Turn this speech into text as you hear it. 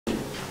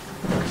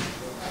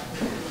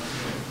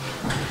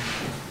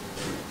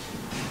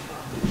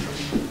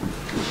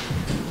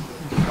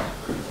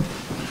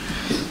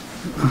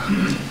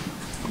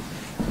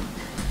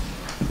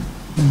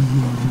Berichem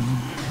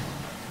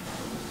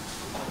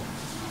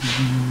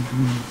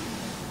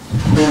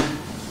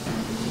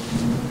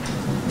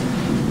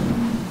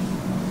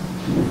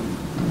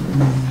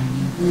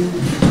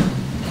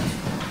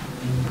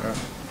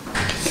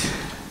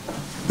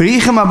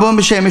abon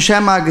b'shem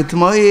Hashem aget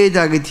moed,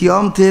 aget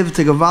yom tiv,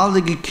 to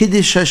gewaltige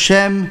Kiddush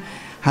Hashem,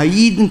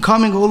 Hayiden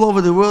coming all over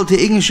the world to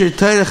English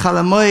Torah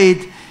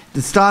Chalamoed,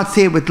 that starts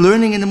here with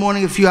learning in the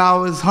morning a few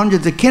hours,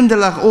 hundreds of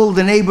kinderlach, all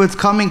the neighbors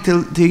coming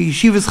to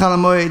Yeshivas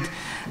Chalamoed,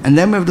 and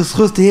then we have the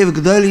schus to hear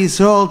Gedolei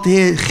Yisrael, to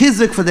hear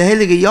Chizuk for the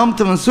Heilige Yom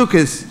Tov and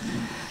Sukkos.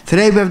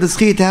 Today we have the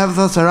schus to have with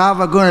us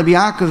Rav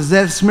Yakov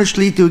Zev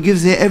Smishlit, who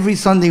gives here every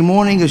Sunday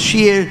morning a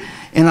shir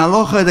in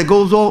halacha that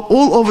goes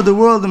all over the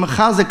world. The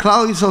Mechazek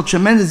Klal Yisrael,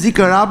 tremendous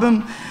zikar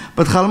rabbim,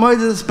 but Chalamoed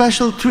is a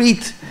special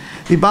treat.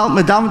 We bald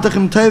mit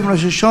Davener Tov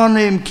Rosh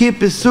Hashanah, Im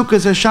Kippus,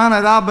 Sukkos,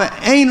 Hoshana Rabbah,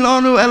 Ein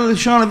Lanu El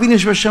Shana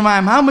Vinish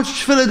V'Shamayim. How much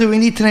tefillah do we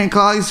need today in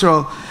Klal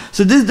Yisrael?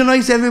 So this is the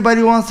noise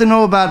everybody wants to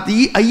know about. A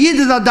Yid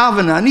is a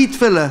Davener, I need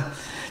tefillah.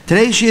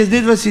 Today she is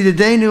Nidvasi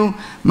Dedenu,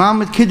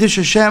 Mamet Kiddush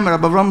Hashem,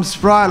 Rabbi Avram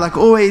Spry, like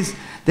always.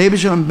 De hebben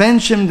schon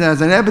Benchim, da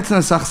zijn Ebbetsen,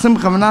 en sag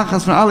Simcha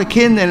v'nachas van alle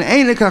kinderen, en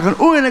Einekach, en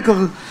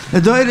Oenekach,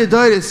 de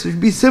Deures,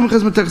 be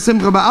Simchas met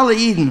Simcha bij alle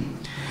Eden.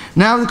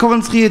 Now the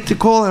Kovan here to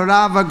call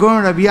Rav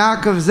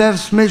Yakov Zev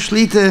Smith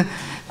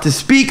to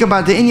speak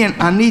about the Indian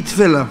Anit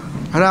Tefilah.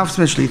 Rav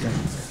Smith Shlita.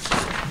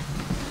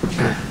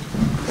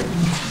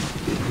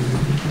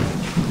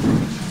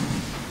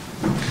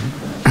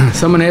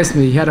 Someone asked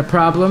me, he had a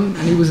problem,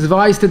 and he was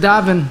advised to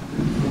daven.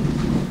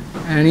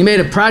 And he made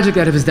a project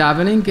out of his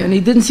davening, and he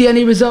didn't see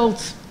any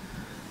results.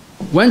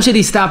 When should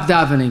he stop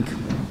davening?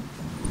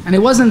 And he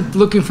wasn't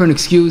looking for an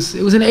excuse.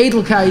 It was an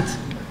edelkeit.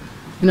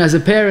 You know, as a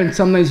parent,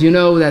 sometimes you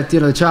know that,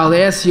 the child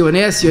asks you and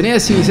asks you and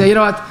asks you. You say, you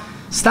know what,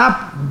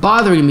 stop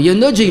bothering me. You're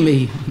nudging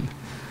me.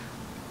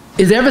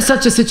 Is there ever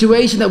such a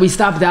situation that we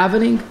stop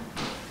davening?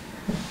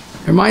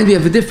 It reminds me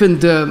of a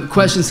different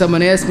question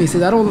someone asked me. He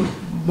said, I don't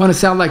want to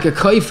sound like a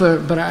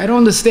kaifer, but I don't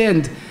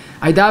understand.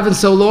 I daven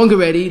so long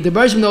already. The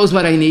Bershom knows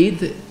what I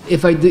need.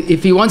 If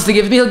he wants to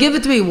give it to me, he'll give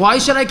it to me. Why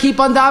should I keep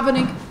on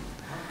davening?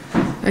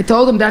 I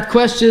told him that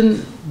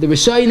question, the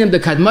Rishonim, the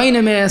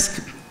Kadmainim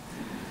ask.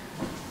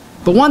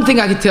 But one thing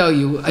I can tell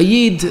you, a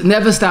Yid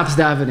never stops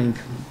davening.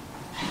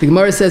 The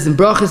Gemara says in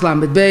Brachos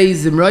Lamed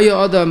Beis,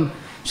 Zimroya Adam,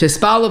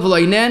 Shespalo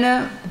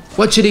v'loinena,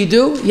 what should he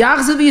do?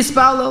 Yachzav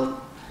yispalo.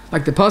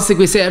 Like the pasuk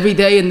we say every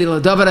day in the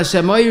Davar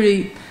Hashem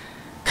Oiri,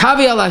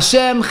 Kavi al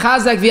Hashem,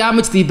 Chazak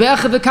v'yamitz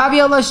dibecha v'kavi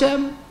al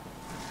Hashem.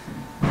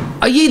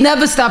 A Yid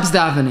never stops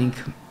davening.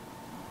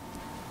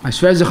 My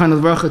Shver Zochan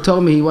al-Baruch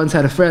told me he once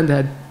had a friend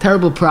that had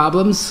terrible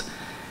problems,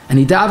 and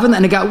he davened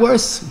and it got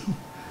worse.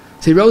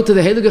 So he wrote to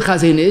the Heilige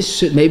Chazon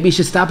Ish, maybe he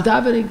should stop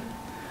davening.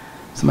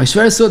 So my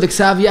Shver saw the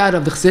Ksav Yad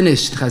of the Chazon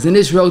Ish. The Chazon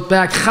Ish wrote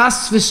back,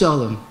 Chas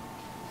v'sholem.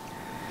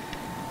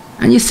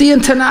 And you see in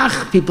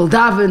Tanakh, people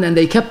daven and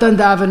they kept on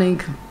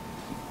davening.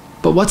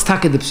 But what's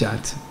Taka the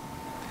Pshat?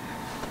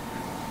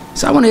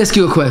 So I want to ask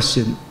you a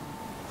question.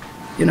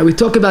 You know, we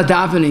talk about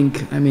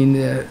davening. I mean,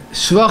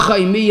 Shvacha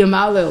imi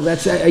yamalel,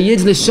 that's a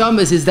Yid's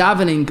neshama is his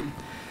davening.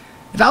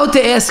 If I were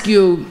to ask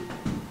you,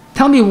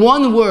 tell me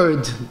one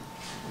word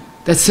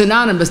that's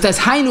synonymous, that's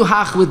hainu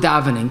hach with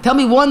davening. Tell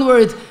me one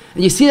word,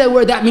 and you see that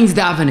word, that means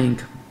davening.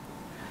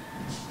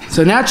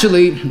 So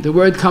naturally, the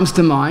word comes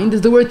to mind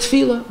is the word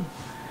Tefilah.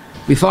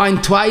 We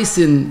find twice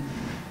in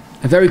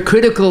a very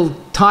critical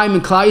time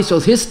in Klal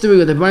Yisrael's history,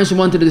 where the Rebbeinu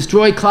wanted to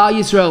destroy Klal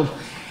Yisrael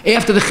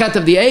after the Chet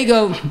of the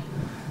Egel.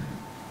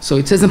 So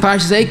it says in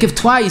Parashas Eikev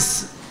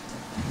twice,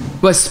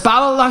 was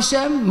Spalal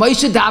Hashem,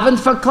 Moshe davened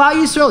for Klal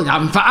Yisrael,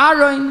 davened for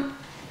Aaron.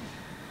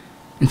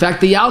 In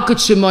fact, the Yalkut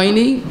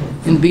Shemoini,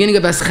 in the beginning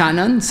of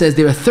Eschanan, says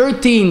there are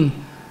 13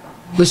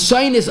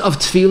 Lashonis of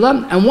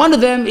Tefilah, and one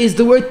of them is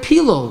the word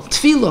Pilol,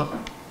 Tefilah.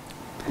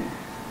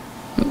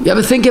 You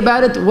ever think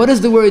about it? What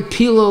does the word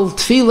Pilol,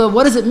 Tefilah,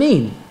 what does it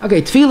mean?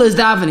 Okay, Tefilah is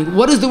davening.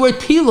 What does the word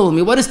Pilol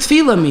mean? What does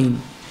Tefilah mean?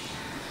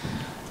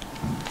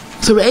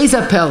 So Re'ez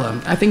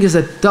Apela, I think is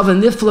a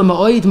Daven Nifla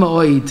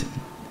Ma'oid.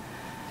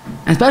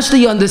 And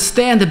especially you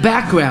understand the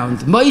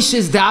background. Moshe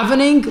is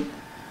davening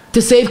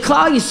to save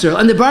Klal Yisrael.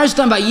 And the Baruch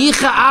Shem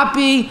Vayicha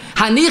Api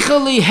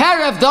Hanichali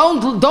Heref,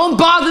 don't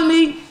bother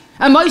me.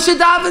 And Moshe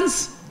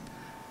davens.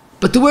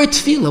 But the word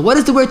Tefilah, what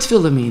does the word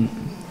Tefilah mean?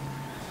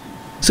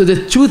 So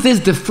the truth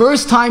is, the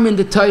first time in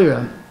the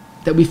Torah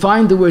that we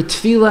find the word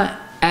Tefilah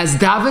as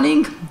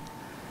davening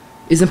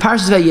is in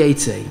Parshas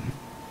Vayetze.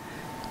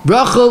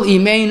 Rachel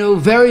Imenu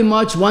very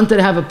much wanted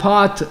to have a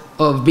part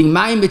of being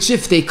Mayim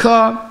B'Shiftei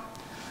Kar,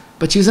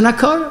 but she was an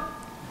Akar.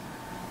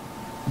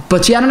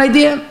 But she had an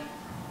idea.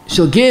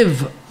 She'll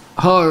give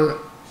her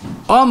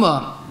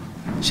Amma,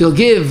 she'll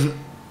give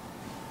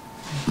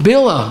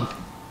Bilah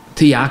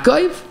to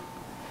Yaakov,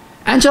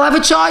 and she'll have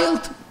a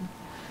child.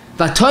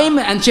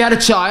 And she had a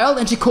child,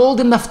 and she called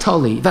him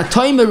Naftali.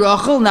 Vatoim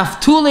Rachel,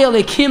 Naftuli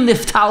Alekim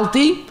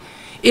Niftalti,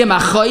 Im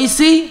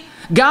Achoisi,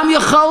 Gam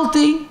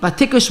Yacholti,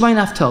 Vatikush Shmai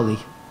Naftali.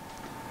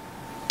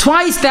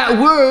 Twice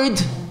that word,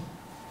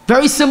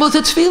 very similar to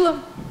Tefilah.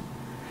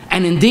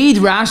 And indeed,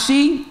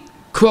 Rashi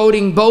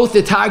quoting both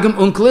the Targum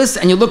Unklis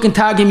and you look in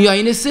Targum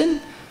Yoinison,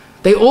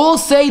 they all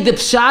say the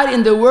pshat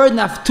in the word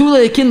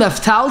naftula ekin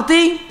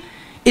naftalti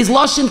is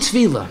lashon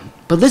tefillah.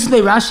 But listen to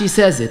the way Rashi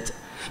says it.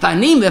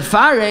 V'ani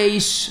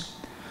mefaresh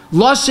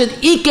lashon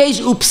ikesh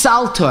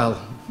upsaltol.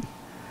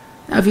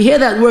 Now if you hear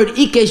that word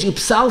ikesh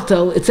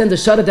upsaltol, it sends a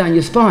shudder down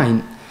your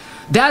spine.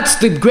 That's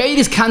the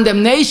greatest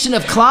condemnation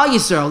of Klal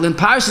Yisrael. In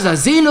Parshas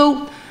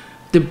Azinu,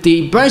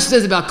 the branch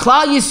says about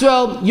Klal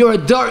Yisrael, you're a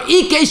dar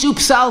ikesh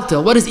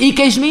upsalto. What does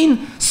ikesh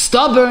mean?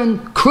 Stubborn,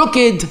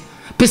 crooked.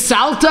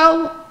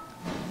 Psalto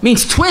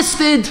means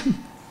twisted.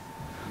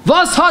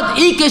 Was hat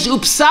ikesh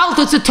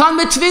upsalto to ton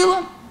mit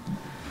tefillah?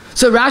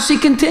 So Rashi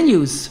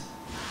continues.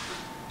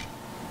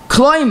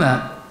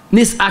 Kloima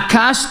nis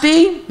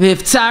akashti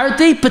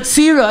v'iftzarti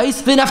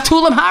petzirais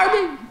v'naftulam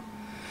harbi.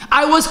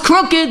 I was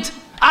crooked.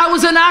 I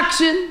was in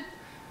action.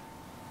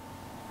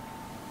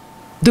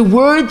 The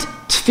word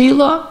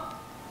tefillah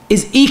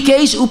is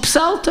ikesh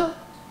upsalta.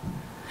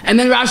 And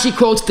then Rashi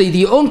quotes the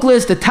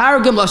Unklis, the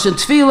Targum, lashon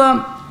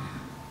tefillah.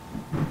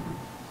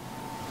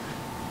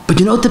 But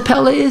you know what the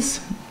Pella is?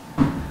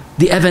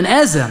 The Even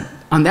Ezer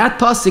on that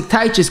pasuk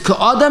teaches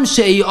ka'adam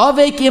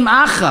she'yavek im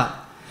acha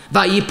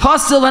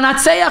va'yipasil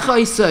anatzeach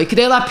oisai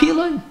k'dei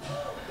lapiloi.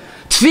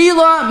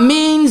 Tefillah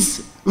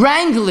means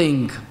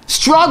wrangling,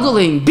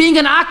 struggling, being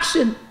in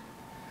action.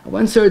 I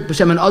once heard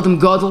B'Shem an Adam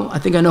Gadol, I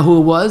think I know who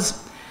it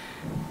was.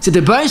 He said, the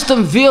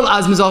Bershtam will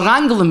as me soll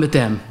rangeln mit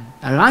dem.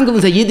 Rangeln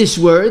is a Yiddish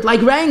word,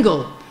 like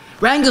wrangle.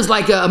 Wrangle is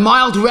like a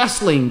mild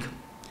wrestling.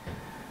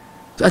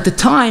 So at the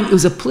time, it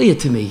was a plea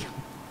to me.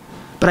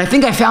 But I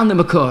think I found the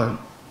Makor.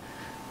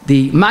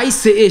 The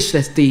Maise Ish,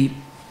 that's the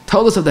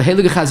Tolos of the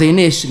Heilige Chazon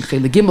Ish, in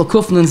Chele Gimel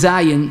Kuf Nun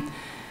Zayin.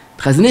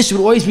 Chazon Ish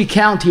would always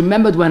recount, he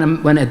remembered when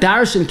a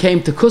Darshan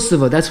came to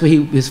Kosovo, that's where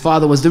his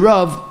father was the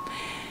Rav.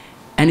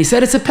 And he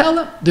said it's a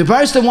Pella. The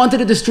Bershtam wanted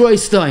to destroy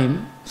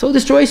Stein. So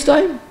destroy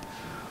Stein.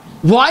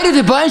 Why did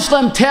the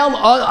Bershtam tell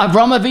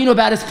Avram Avinu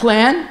about his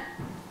plan?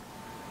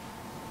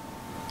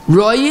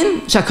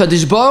 Royin,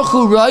 Shakadosh Baruch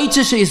Hu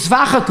roitze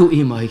she'yisvachaku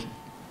imay.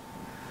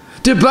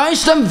 The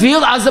Bershtam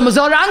will as the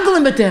Mazal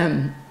Rangelim with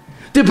him.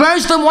 The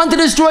Bershtam wanted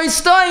to destroy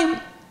Stein.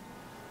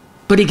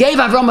 But he gave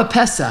Avram a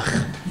Pesach.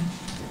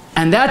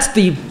 And that's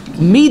the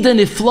Midah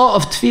Nifla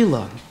of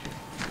Tefillah.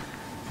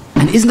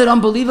 And isn't it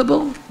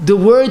unbelievable? The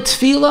word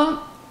Tefilah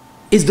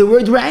is the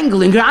word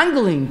wrangling.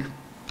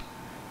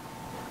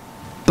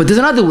 But there's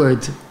another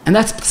word, and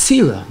that's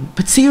P'tzira.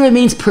 P'tzira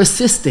means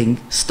persisting,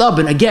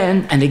 stubborn,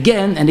 again and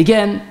again and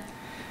again.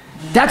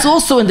 That's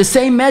also in the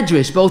same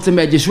Medrash, both the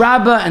Medrash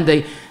Rabbah and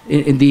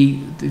in the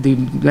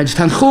Medrash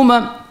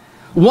Tanchuma.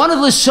 One of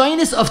the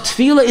shyness of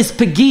Tefilah is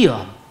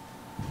Pegia.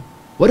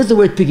 What does the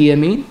word Pegia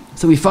mean?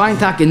 So we find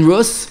that in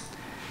Rus.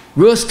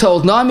 Rus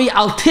told Nami,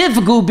 Al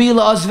tivgu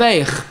bila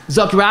azveich.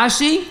 Zok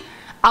Rashi,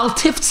 Al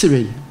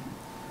tiftziri.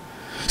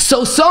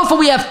 So far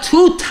we have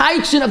two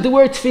taichin of the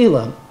word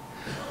Tefilah.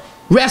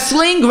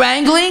 Wrestling,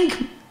 wrangling,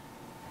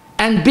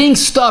 and being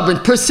stubborn,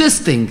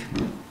 persisting.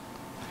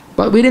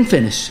 But we didn't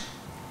finish.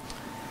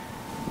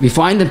 We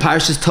find in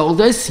Parashas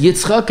told us,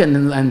 Yitzchak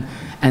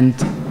and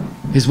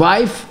his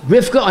wife,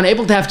 Rivka,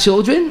 unable to have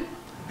children.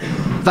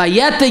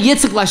 Vayeta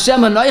Yitzchak Lashem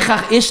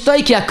anoichach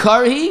ishtoi ki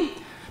akarhi.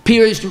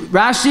 Pirish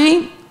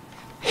Rashi,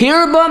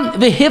 Hirbam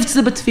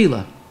v'hivtze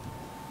b'tefillah.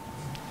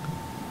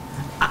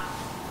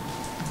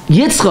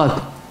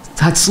 Yitzchak,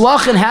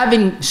 Hatzlach in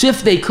having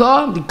Shiftei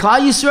Ka, the Klal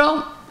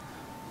Yisrael,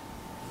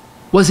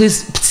 was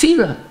his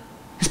p'tzira,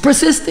 his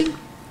persisting.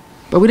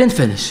 But we didn't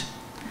finish.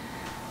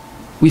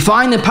 We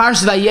find in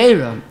Parshas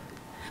Vayera,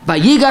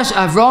 Vayigash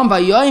Avram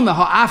Vayoyim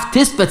ha'af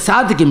tis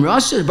b'tzadik im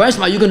Rasha.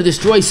 Are you going to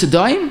destroy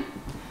Sodom?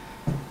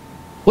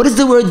 What does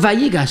the word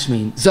Vayigash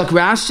mean? Zok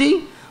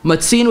Rashi,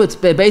 Matzinu, it's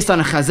based on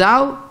a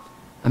Chazal,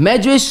 a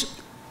Medrash,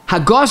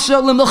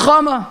 Hagosha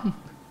l'milchama.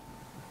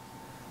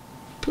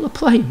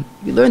 Play.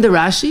 You learn the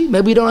Rashi,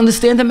 maybe you don't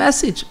understand the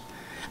message.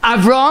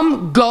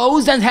 Avram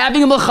goes and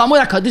having a milchama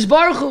with HaKadosh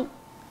Baruch Hu.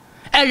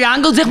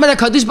 Wrangelt sich mit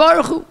HaKadosh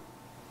Baruch Hu.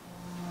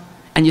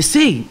 And you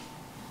see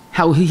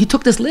how he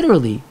took this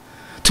literally.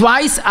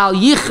 Twice, al no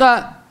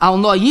yicha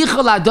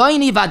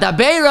ladoini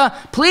v'adabeira,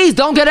 please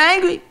don't get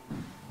angry.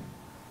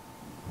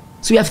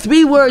 So we have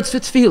three words for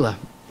tefillah.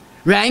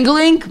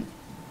 Wrangling,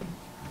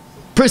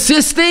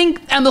 persisting,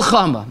 and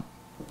milchama.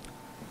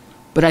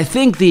 But I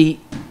think the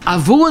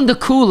avu and the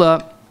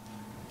kula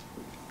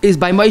is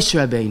by Moshe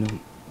Rabbeinu.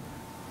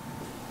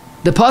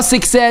 The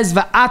pasuk says,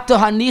 "Va'ato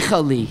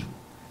hanichali."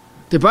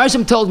 The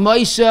Bereshim told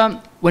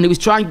Moshe when he was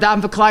trying to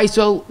daven for Klal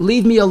Yisrael,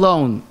 "Leave me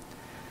alone."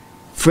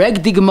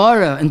 Freg di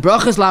Gemara and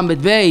Brachas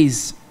Lamed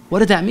Beis. What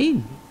did that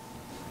mean?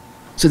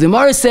 So the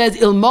Gemara says,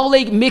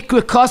 "Ilmolei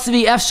mikra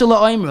kosavi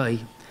efshala oimroi."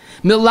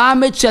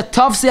 Milamed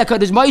shetavsi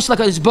HaKadosh Moshe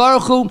HaKadosh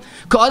Baruch Hu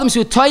ka'adam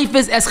shu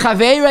toifes es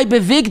chaverei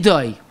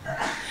bevigdoi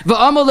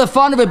va'amol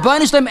lefanu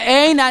v'banish lem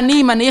ein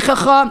ani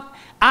manichacha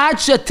ad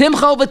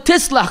shetimcha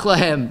v'tislach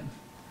lahem.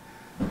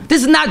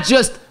 This is not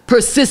just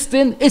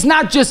persistent, it's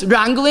not just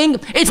wrangling,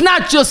 it's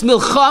not just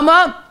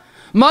milchama.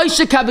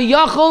 Moshe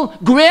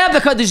Kabiyachol grabbed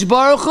HaKadosh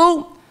Baruch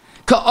Hu.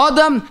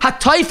 Ka'adam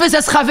ha'toifes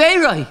es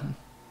chaveiroi.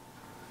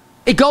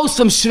 It goes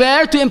from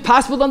schwer to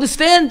impossible to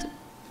understand.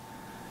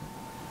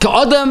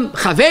 Ka'adam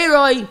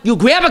chaveiroi, you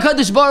grab a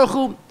Kadosh Baruch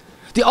Hu.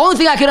 The only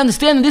thing I can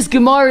understand in this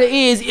Gemara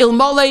is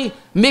ilmole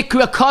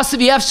mikra kasav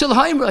yefshel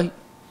haimroi.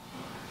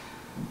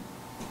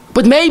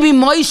 But maybe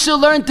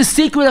Moshe learned the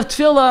secret of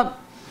Tefilah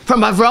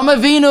from Avram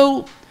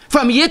Avinu,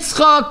 from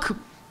Yitzchak,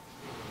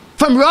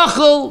 from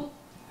Rachel,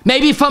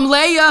 maybe from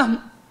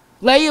Leah.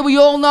 Leah, we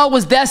all know,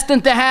 was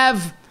destined to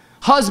have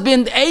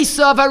husband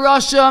Esav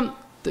HaRasha,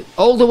 the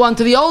older one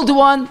to the older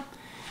one.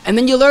 And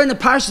then you learn the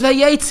Parashat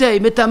Vayetze,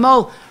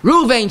 Mitamol,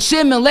 Ruvain,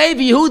 Shimon,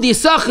 Levi, Yehudi,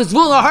 Yisachar,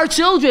 Zvulun, her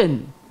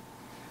children.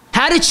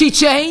 How did she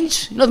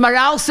change? You know, the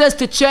Maral says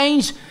to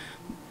change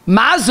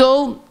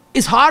Mazel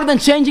is harder than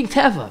changing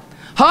Teva.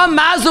 Her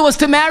Mazel was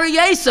to marry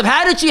Esav.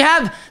 How did she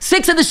have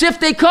 6 of the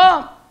Shiftei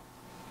Kah?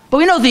 But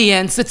we know the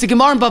answer. It's a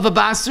Gemara in Bava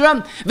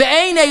Basra.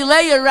 Ve'enei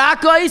Leah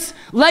Rakos.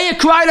 Leah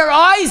cried her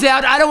eyes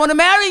out. I don't want to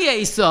marry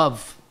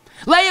Esav.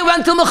 Leah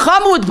went to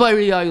Milchama with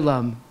Bari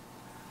Olam.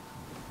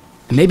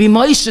 And maybe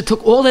Moshe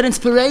took all that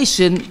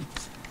inspiration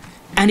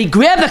and he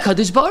grabbed the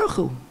Kadosh Baruch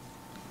Hu.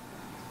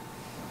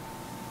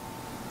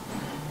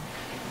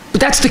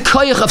 But that's the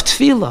koyach of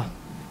Tefilah.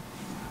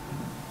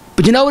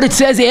 But you know what it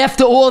says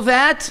after all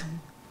that?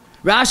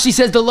 Rashi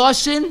says the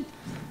Lashon,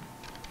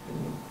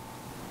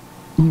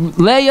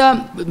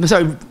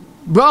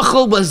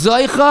 Rachel was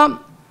Zoicha,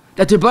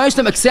 that the Rebbeinu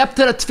Shalom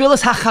accepted a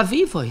Tefillah's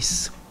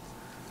HaChavivos.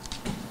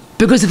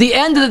 Because at the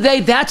end of the day,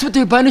 that's what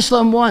the Rebbeinu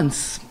Shalom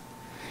wants.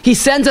 He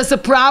sends us a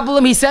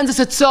problem, he sends us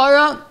a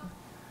tzara,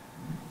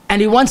 and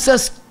he wants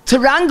us to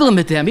wrangle him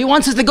with him. He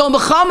wants us to go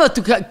Milchama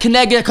to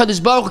Keneged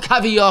HaKadosh Baruch Hu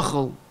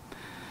Kaviyachol.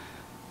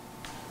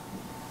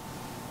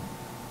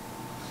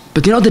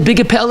 But you know what the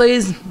bigger pella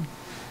is?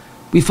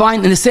 We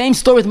find in the same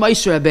story with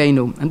Moshe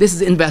Rabbeinu, and this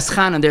is in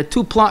Veschan, and there are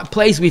 2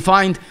 places we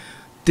find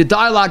the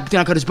dialogue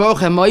between HaKadosh Baruch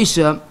Hu and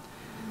Moshe.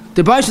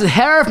 The Baruch says,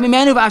 Heref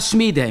mimenu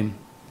v'ashmidem,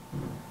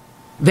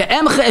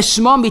 ve'emcha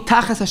eshmo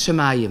mitachas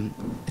hashemayim.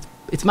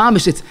 It's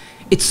mamish,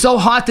 it's so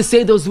hard to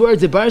say those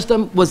words. The Baruch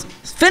was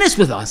finished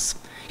with us.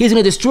 He's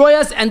going to destroy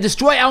us and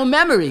destroy our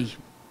memory.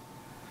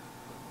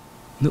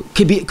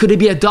 Could it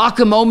be a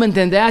darker moment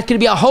than that? Could it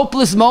be a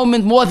hopeless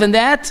moment more than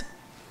that?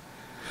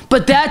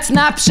 But that's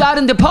not pshat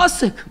in the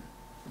pasuk.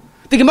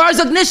 The Gemara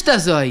sagt nicht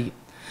azoi.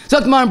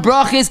 Sagt man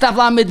brachis taf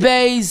lamed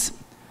beis.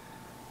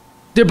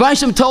 The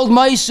Rebbeinu told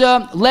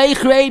Moshe,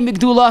 Leich rei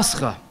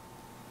migdulascha.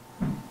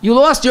 You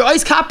lost your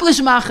ois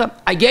kapelish macha.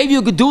 I gave you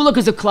a gedula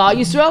because of Klal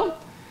Yisrael.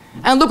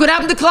 And look what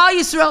happened to Klal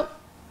Yisrael.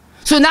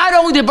 So not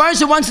only the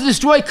Rebbeinu wants to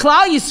destroy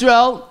Klal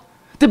Yisrael,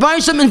 the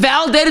Rebbeinu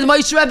invalidated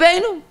Moshe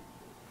Rabbeinu.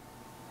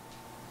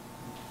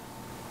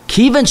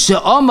 Kivan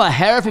she'oma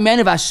heref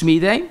imenu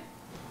v'ashmidei.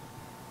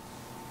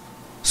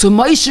 So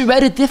Moshe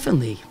read it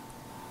differently.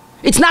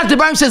 It's not the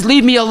Rebbeinu says,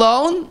 leave me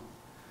alone.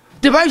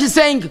 The Rebbeinu is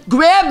saying,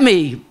 grab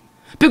me.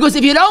 Because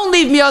if you don't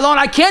leave me alone,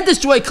 I can't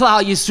destroy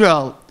Klal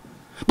Yisrael.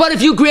 But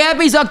if you grab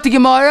me, Zok the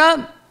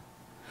Gemara,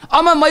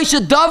 Amma Moshe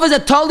Dov a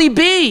Toli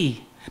Bi.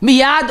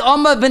 Miyad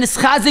Amma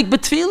v'nischazik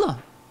b'Tefilah.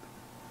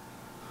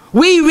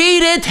 We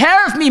read it,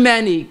 heref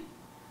mimeni.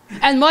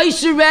 And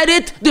Moshe read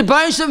it, the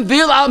Rebbeinu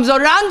vil am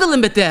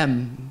zorangelim with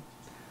them.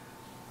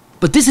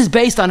 But this is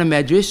based on a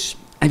medrash.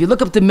 And if you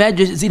look up the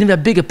medrash, it's even a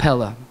bigger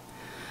pella.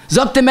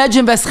 Zok the medrash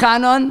in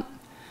Veschanon,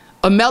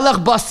 a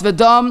melech bas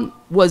v'dam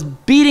was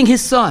beating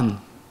his son,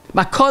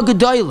 Makol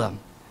Gedoyla.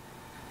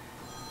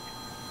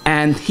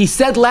 And he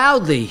said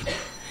loudly,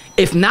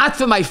 if not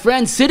for my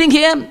friend sitting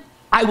here,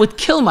 I would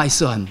kill my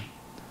son.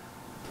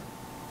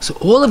 So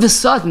all of a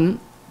sudden,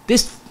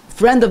 this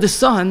friend of the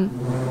son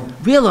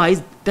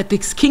realized that the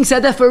king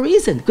said that for a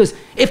reason. Because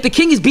if the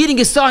king is beating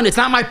his son, it's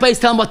not my place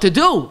to tell him what to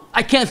do.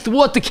 I can't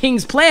thwart the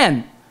king's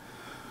plan.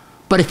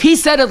 But if he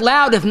said it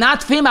loud, if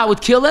not for him, I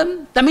would kill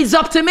him, that means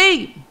it's up to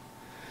me.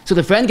 So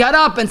the friend got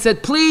up and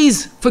said,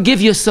 please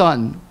forgive your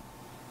son.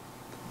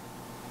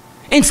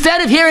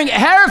 Instead of hearing,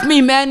 heref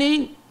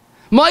mimeni,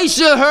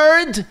 Moshe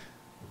heard,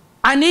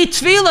 I need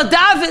Tefilah,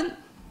 Daven.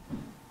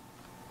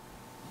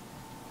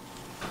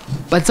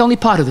 But it's only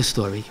part of the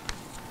story.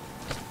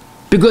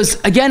 Because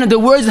again, in the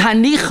words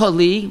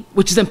Hanichali,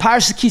 which is in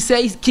Parashat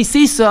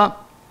Kisisa,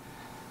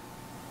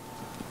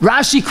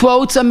 Rashi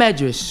quotes a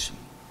medrash.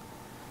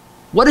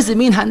 What does it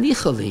mean,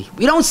 Hanichali?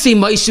 We don't see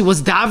Moshe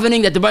was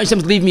davening that the Baruch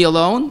Hashem leave me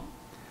alone.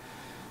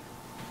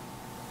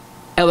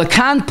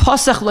 Elakan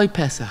Posach loy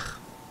Pesach.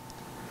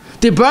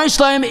 The Baruch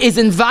Hashem is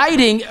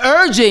inviting,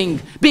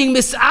 urging, being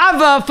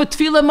misava for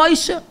Tefilah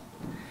Moshe.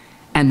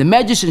 And the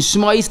Medrash in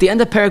Shmois, the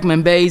end of Perek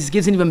Mem Beis,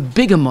 gives an even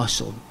bigger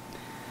mashal.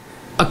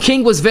 A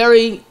king was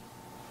very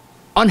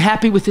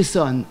unhappy with his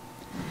son.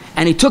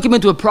 And he took him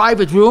into a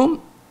private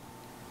room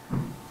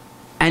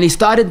and he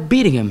started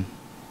beating him.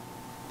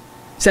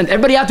 Sent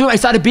everybody out to him and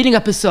started beating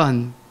up his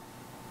son.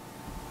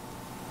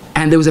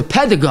 And there was a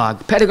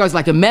pedagogue. Pedagogue is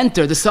like a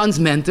mentor, the son's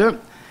mentor.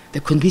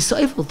 That couldn't be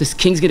civil. This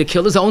king's going to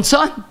kill his own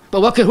son.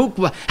 But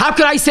how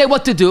could I say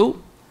what to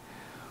do?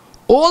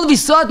 All of a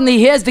sudden he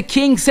hears the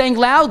king saying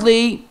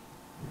loudly,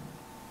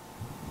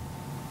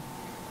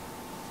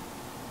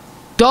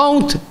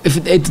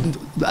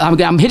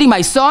 I'm hitting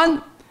my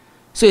son.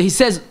 So he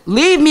says,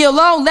 leave me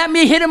alone, let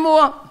me hit him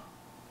more.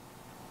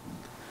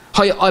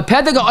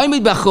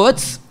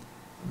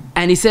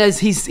 And he says,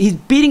 he's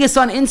beating his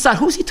son inside.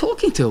 Who's he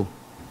talking to?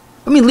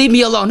 I mean, leave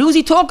me alone. Who's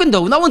he talking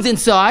to? No one's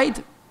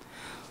inside.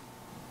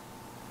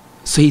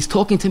 So he's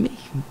talking to me.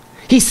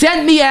 He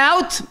sent me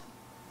out,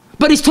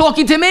 but he's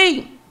talking to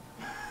me.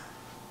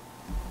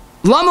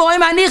 So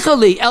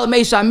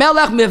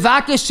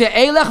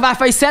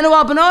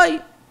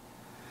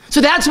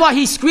that's why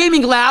he's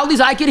screaming loud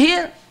as I could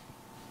hear.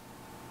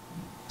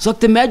 So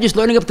the Medrash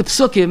learning up the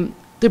Psukim,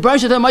 the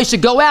Baruch Hu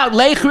should go out,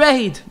 leich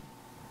reid.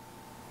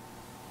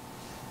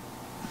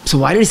 So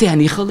why did he say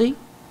hanichali?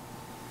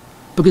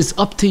 Because it's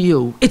up to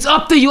you. It's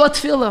up to your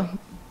tefillah.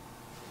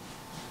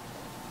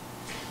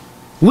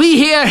 We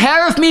hear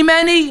heref mi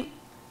many,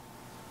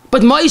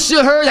 but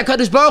Moshe heard that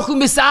Kadosh Baruch Hu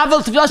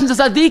misavel tefillah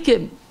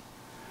tzadikim.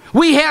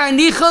 We hear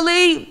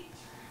hanichali,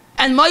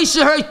 and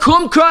Moshe heard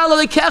kum kra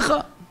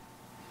l'lekecha.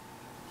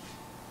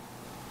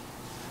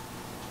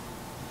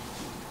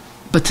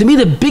 But to me,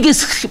 the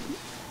biggest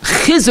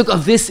chizuk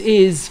of this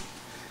is,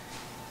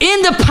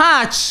 in the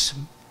patch,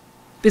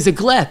 there's a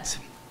glet.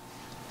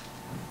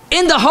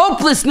 In the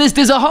hopelessness,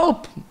 there's a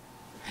hope.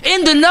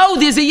 In the no,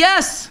 there's a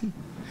yes.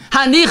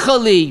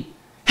 Hanichali,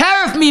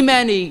 heref mi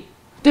many.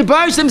 The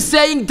Baruch Hu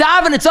saying,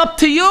 Daven, it's up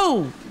to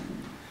you.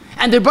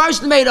 And the Baruch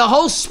Hu made a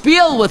whole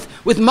spiel with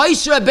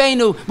Moshe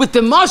Rabbeinu, with the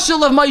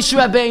mashal of Moshe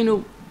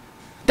Rabbeinu,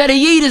 that a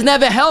yid is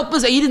never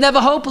helpless, a yid is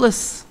never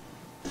hopeless.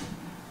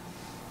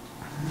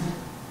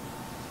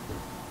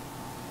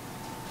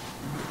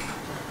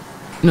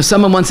 You know,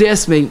 someone once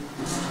asked me,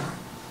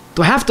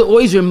 do I have to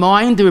always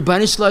remind the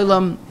Rebbeinu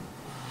Shloim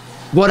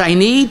what I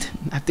need?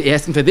 I have to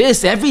ask him for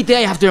this every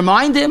day. I have to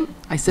remind him?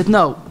 I said,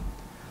 no.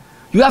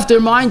 You have to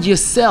remind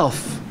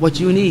yourself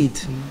what you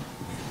need.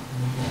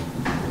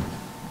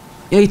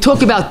 You know, you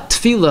talk about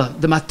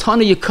Tefilah, the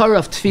matana yikara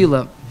of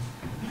Tefilah.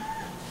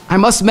 I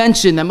must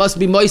mention, I must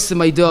be moist in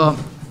my door.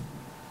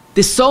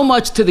 There's so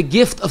much to the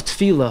gift of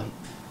Tefilah.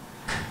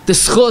 The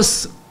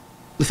schus,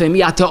 the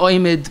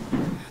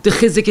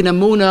chizik in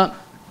amuna,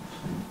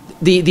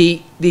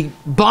 the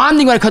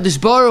bonding with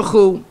HaKadosh Baruch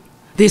Hu,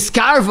 the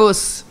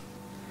iskarvus,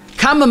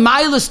 kama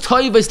mailas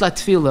toivos la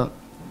Tefilah.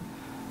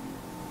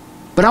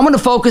 But I want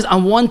to focus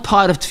on one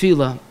part of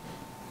Tefilah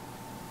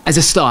as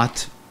a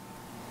start.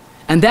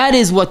 And that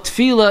is what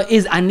Tefilah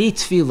is, ani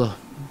Tefilah.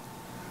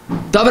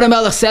 David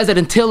HaMelech says that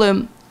in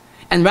Tillim,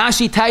 and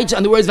Rashi taich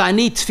on the words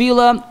ani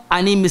Tefilah,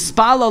 ani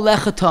mispal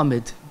alecha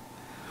tamid.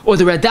 Or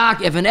the Radak,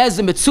 Even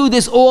Ezra,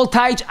 Metsudis, all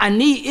taich,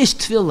 ani ish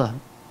Tefilah.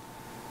 And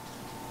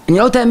you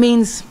know what that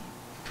means?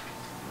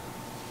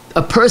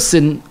 A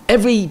person,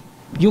 every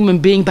human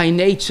being by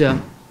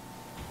nature,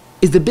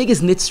 is the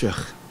biggest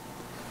nitzrach.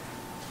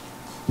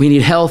 We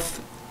need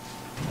health,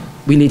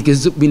 we need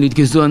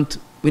gesund,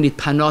 we need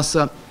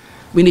panosa,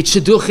 we need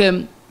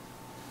shidduchim,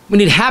 we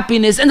need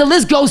happiness, and the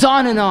list goes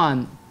on and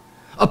on.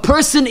 A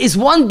person is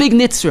one big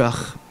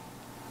nitzrach.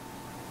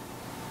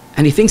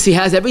 And he thinks he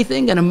has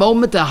everything, and a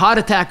moment, a heart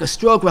attack, a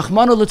stroke,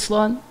 Rachmana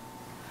litzlan.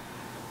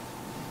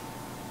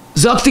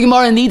 Zok the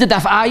Gemara Nida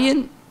Daf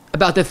Ayin,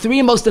 about the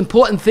three most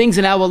important things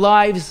in our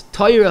lives,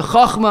 Torah,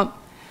 Chochmah,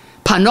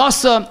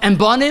 Panosa, and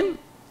Banim.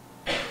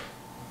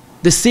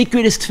 The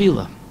secret is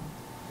Tefilah.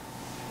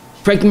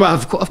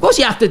 Of course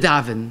you have to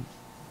daven.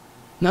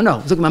 No.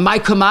 My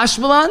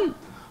kamashmalan,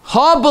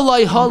 ha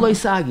balai ha loy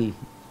sagi.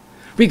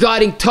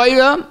 Regarding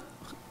Torah,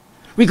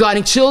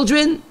 regarding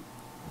children,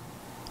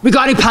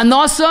 regarding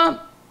Panosa,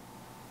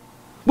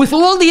 with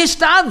all the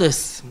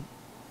ishtadlis.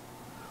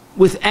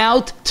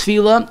 Without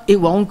Tefilah, it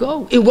won't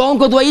go. It won't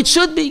go the way it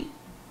should be.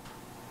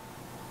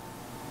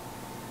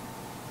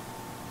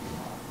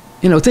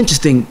 You know, it's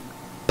interesting.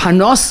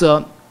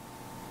 Panosa,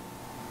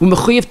 we're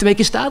mechuyev to make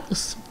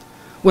ishtadlis.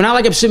 We're not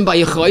like Abshim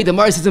Bayechoy, the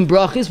Mara says in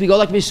Brachis, we go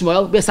like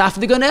Mishmael, Besaf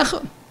the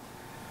Ganecha.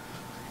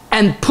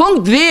 And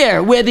punkt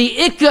there, where the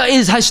Ikka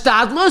is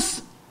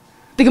Hashtadlus,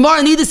 the Gemara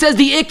Nida says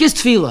the Ikka is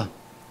Tefilah.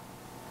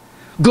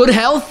 Good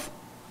health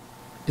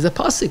is a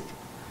pasuk.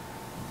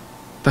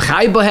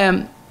 V'chai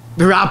bohem,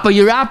 v'rapa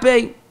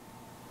yirape.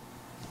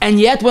 And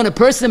yet, when a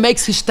person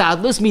makes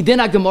Hashtadlus, midin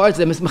ha-Gemara,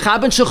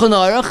 mechaben Shulchan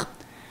Aruch,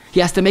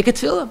 he has to make a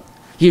Tefilah.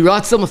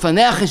 Not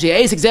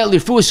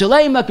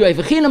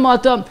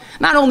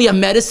only a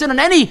medicine, on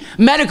any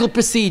medical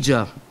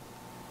procedure.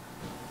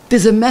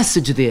 There's a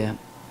message there.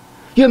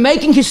 You're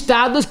making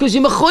hishtadlus because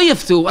you're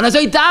mechuyev to, and as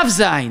I dav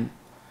zayin.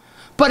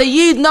 But a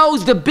yid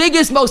knows the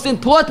biggest, most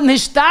important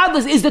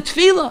hishtadlus is the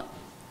Tefilah.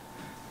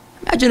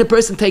 Imagine a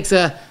person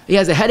he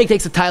has a headache,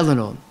 takes a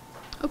Tylenol.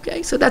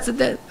 Okay, so that's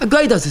a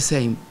guy does the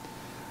same.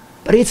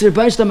 But it's a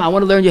bunch of them. I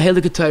want to learn your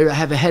Heilige Torah. I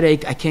have a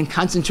headache. I can't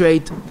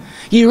concentrate.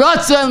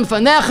 That's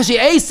living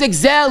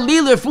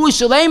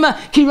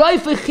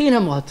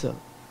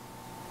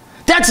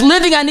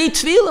ani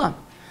Tefilah.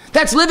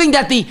 That's living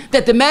that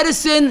the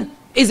medicine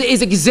is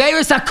a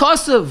gzeres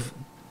hakosov.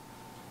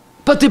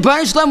 But the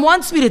Baruch Shalom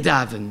wants me to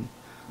daven.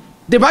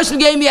 The Baruch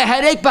gave me a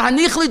headache, but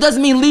hanichli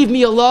doesn't mean leave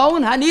me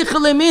alone.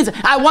 Hanichli means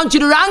I want you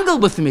to wrangle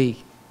with me.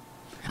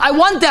 I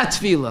want that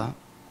tefillah.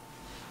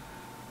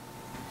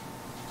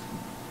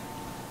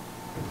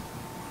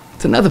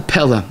 It's another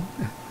pella.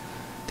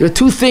 There are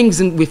two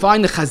things we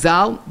find in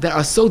Chazal that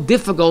are so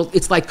difficult,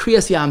 it's like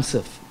Kriyas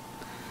Yamsuf.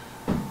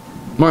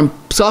 More in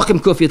Psachim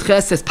Kuf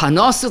Yudches says,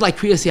 Panos is like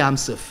Kriyas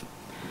Yamsuf.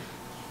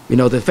 You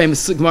know, the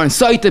famous Gemara in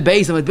Soita,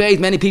 Beis, and Beis,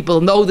 many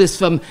people know this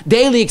from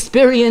daily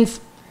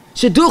experience.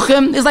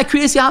 Shidduchim is like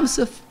Kriyas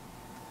Yamsuf.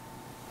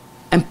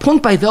 And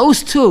point by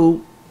those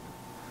two,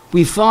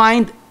 we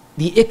find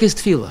the Ikkas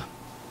Tefillah.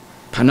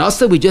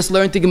 Panasa, we just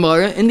learned the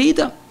Gemara in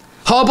Nida.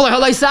 Habla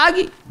Halai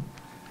Sagi.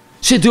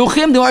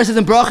 Shidduchim, the Gemara says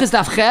in Brachas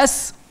Daf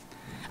Ches,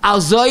 Al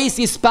Zois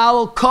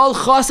Yispal Kol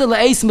Chosel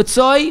Le'eis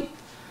Mitzoi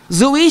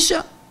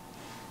Zuisha.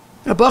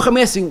 Rabbi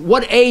Acham asking,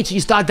 what age do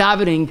you start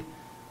davening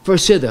for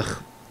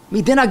Shidduch?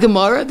 Midina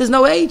Gemara, there's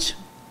no age.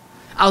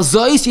 Al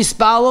Zois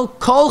Yispal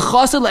Kol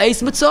Chosel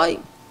Le'eis Mitzoi.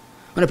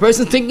 When a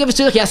person's thinking of a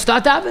Shidduch, he has to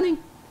start davening.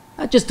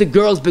 Not just the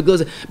girls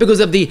because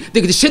of the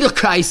Shidduch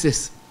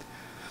crisis.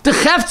 The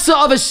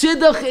Chefza of a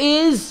Shidduch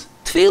is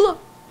Tefilah.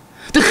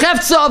 The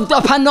Chefza of the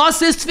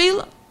Panos is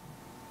Tefilah.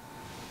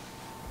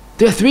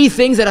 There are three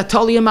things that are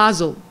Tali and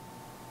Mazel.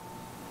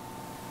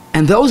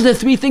 And those are the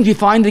three things we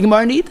find in the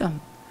Gemara Nida.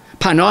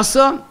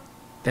 Panosa,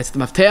 that's the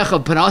Mafteach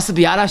of Panosa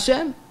B'Yad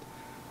Hashem.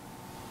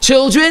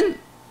 Children,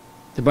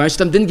 the Baruch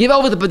Shem didn't give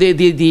over the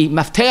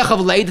Mafteach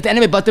of Leid to the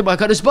enemy but the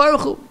HaKadosh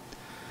Baruch Hu.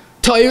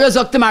 Torah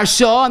Zok the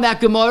Marsha and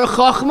that Gemara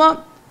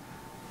Chochma.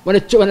 When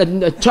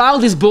a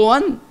child is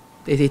born,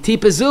 they say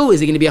Tipazu,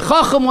 is he going to be a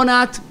Chochma or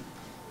not?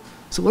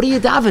 So what are you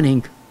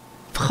davening?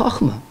 For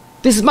Chochma.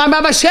 This is my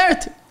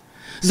Mabashert.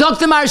 Zok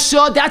the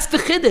Marsha, that's the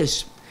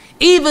Chiddush.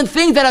 Even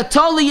things that are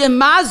totally in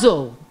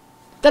Mazel,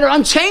 that are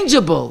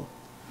unchangeable.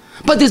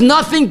 But there's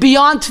nothing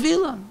beyond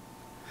Tefilah.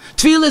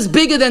 Tefilah is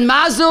bigger than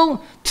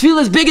Mazel.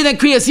 Tefilah is bigger than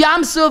Kriyas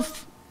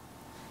Yamsuf.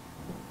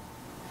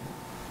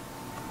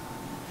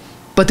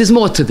 But there's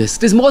more to this.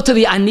 There's more to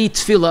the Ani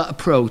Tefilah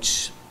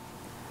approach.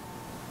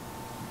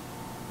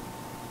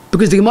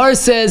 Because the Gemara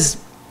says,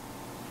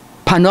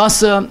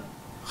 Panasa,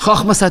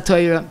 Chochmas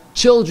HaTorah,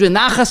 children,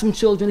 Nachas from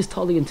children is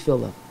totally in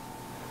Tefilah.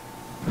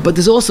 But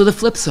there's also the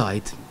flip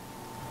side.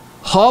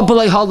 If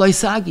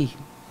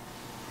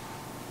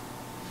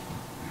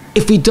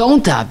we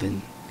don't daven,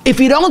 if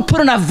we don't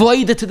put an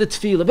avodah to the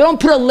tefillah, if we don't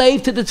put a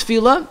lave to the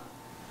tefillah,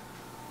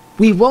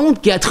 we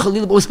won't get Chalil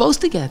what we're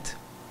supposed to get.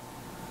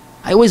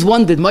 I always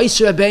wondered,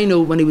 Moshe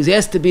Rabbeinu, when he was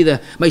asked to be the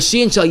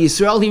Mashiach Shal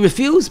Yisrael, he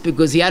refused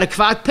because he had a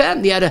kvat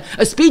peh, he had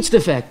a speech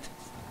defect.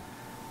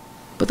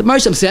 But the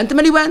Baruch Shem sent him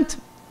and he went.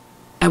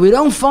 And we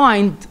don't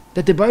find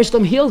that the Baruch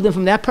Shem healed him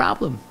from that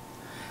problem.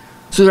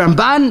 So the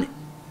Ramban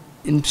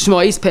in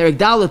Shmois, Perek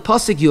Dalet,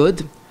 Pasuk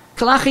Yud,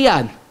 Kalach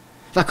Yad,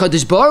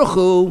 V'Kadosh Baruch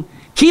Hu,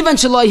 Kivan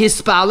Shaloi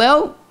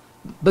Hispalel,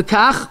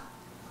 B'kach,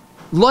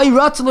 Loi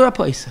Rotzel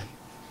Rapoisei.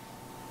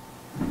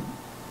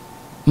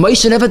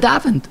 Moshe never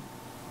davened.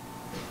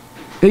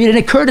 Maybe it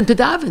didn't occur to him to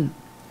daven.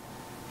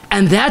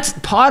 And that's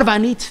part of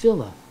Ani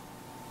Tefillah.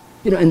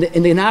 You know,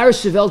 in the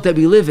Irish Welt that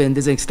we live in,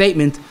 there's a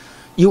statement,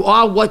 you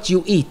are what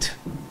you eat.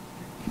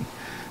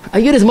 A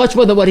Yid is much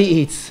more than what he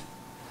eats.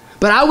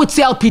 But I would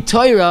say Al Pi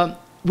Torah,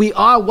 we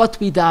are what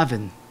we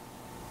daven.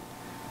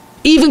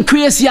 Even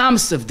Kriyas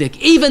Yamsuf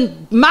Dik,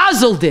 even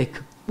Mazel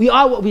Dik, we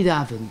are what we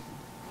daven.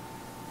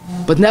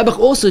 But Nebuch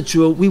also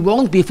true, we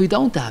won't be if we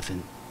don't daven.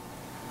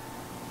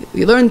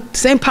 You learn the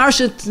same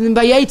parsha in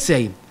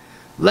Vayetze.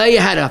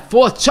 Leah had a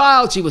fourth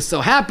child, she was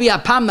so happy.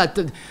 Apam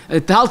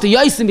Talta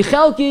Yosem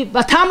Michelki,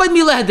 Vatamad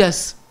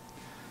Miledes.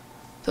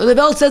 So the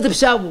Welt says to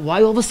Pshat,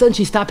 why all of a sudden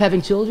she stopped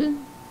having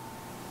children?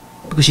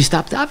 Because she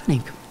stopped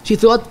davening. She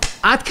thought,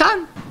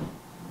 Atkan.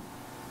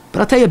 But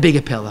I'll tell you a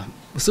bigger pillar.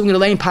 We're soon going to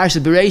learn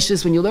Parshat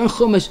Bereishis. When you learn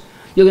Chumash,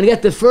 you're going to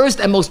get the first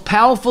and most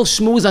powerful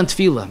shmuz on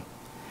Tefilah.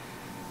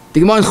 The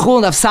Gemara in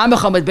Chul, Av Samach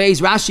Amud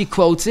Beis, Rashi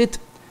quotes it.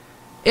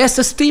 Es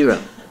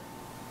Astira.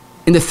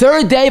 In the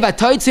third day of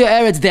Atoytzei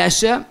Eretz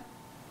Desha,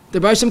 the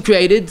Baruch Shem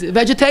created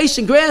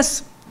vegetation,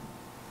 grass.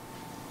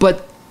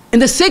 But in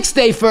the sixth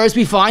day first,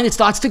 we find it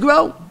starts to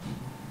grow.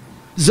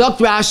 Zokt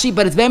Rashi,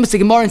 but it's famous the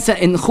Gemara in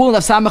Chul,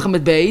 Av Samach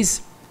Amud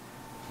Beis.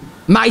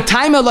 My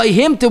time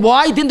Elohim, to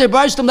why didn't the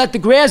Baruch Shem let the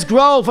grass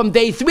grow from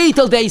day 3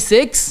 till day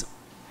 6?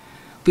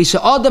 So we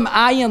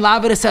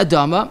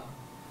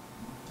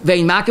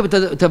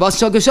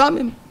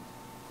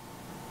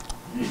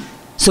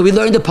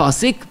learned the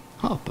pasuk.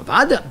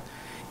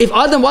 If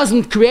Adam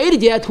wasn't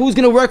created yet, who's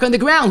going to work on the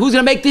ground? Who's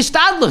going to make this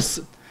shtadlus?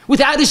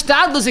 Without the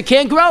shtadlus, it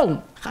can't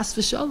grow. Chas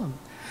v'shalom.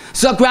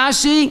 So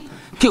Rashi,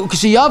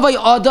 k'sheyavay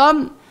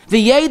Adam,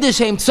 v'yedish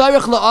heim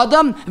tzorich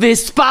la'Adam,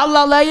 v'hispal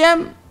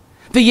aleim,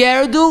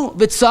 v'yerdu,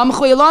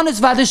 v'tzamchu ilanis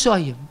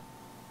v'adashayim.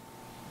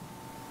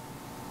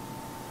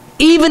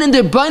 Even in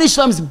the Rebbeinu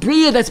Shalom's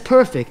bria, that's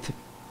perfect.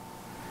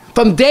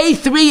 From day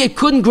 3, it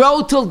couldn't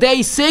grow till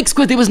day 6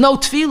 because there was no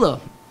tefillah.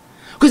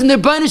 Because in the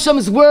Rebbeinu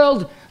Shalom's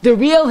world, the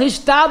real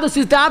hishtadlus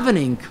is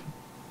davening.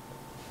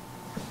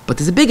 But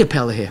there's a bigger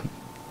pella here.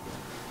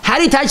 How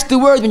do you touch the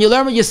word when you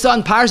learn with your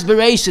son Parsh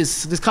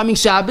Bereishis this coming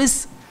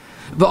Shabbos?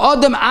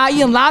 V'odam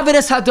ayin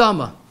laveres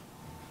hadama.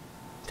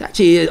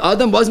 Actually,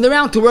 Adam wasn't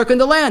around to work in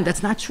the land.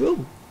 That's not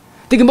true.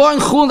 The Gemara in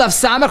Chul Daf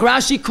Samach,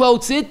 Rashi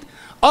quotes it.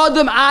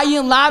 Adam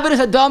ayin laberes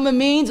Adam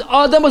means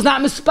Adam was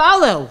not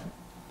mispalel.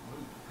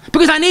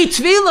 Because I need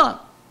Tefilah.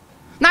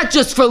 Not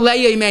just for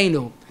Leah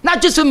Imenu,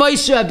 not just for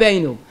Moshe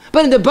Rabbeinu,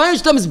 but in the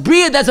Bernsteim's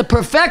Bria, that's a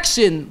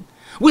perfection.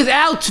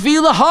 Without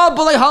Tefilah, ha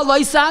b'lei ha lo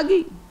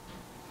isagi.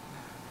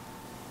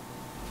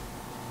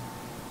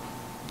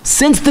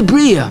 Since the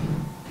Bria,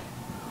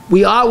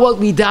 we are what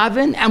we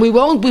daven, and we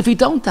won't if we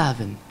don't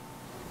daven.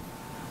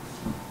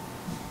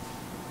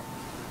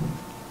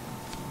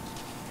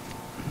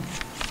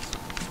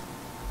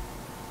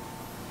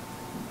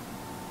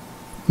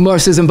 Gemara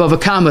says in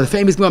Bava Kama, the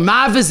famous Gemara,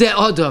 Ma v'zeh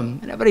Adam,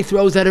 and everybody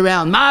throws that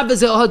around. Ma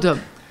v'zeh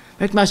Adam.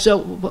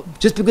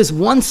 Just because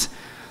once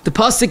the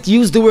pasuk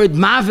used the word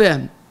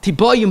Maveh,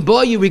 Tiboyim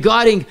Boyu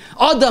regarding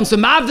Adam, so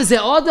Ma v'zeh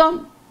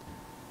Adam,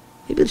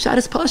 he will shout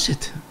his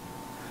pashit.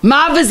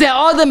 Ma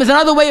v'zeh Adam is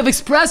another way of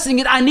expressing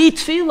it. I need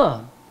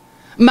Tefilah.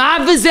 Ma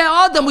v'zeh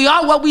Adam, we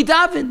are what we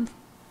daven.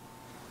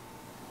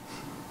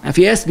 And if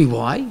you ask me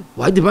why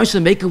did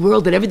Moshe make a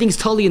world that everything's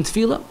totally in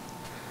Tefilah?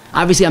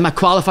 Obviously, I'm not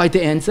qualified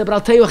to answer, but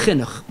I'll tell you a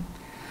chinuch.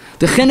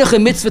 The chinuch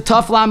in Mitzvah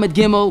Tov Lamed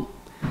Gimel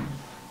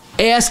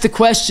asked the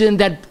question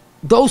that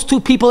those two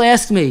people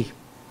asked me.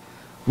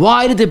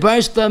 Why did the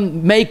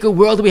Bernstein make a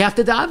world that we have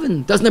to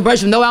daven? Doesn't the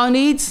Bernstein know our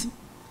needs?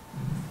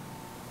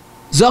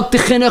 Zok the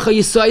chinuch or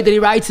Yisai that he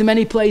writes in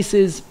many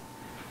places.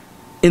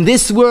 In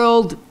this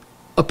world,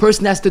 a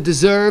person has to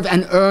deserve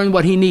and earn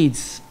what he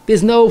needs.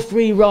 There's no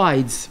free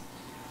rides.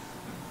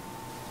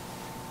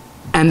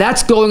 And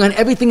that's going on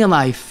everything in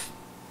life.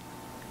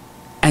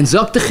 And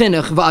Zok the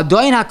Chinuch,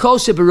 V'adoyin HaKol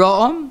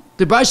Shebara'am,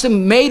 the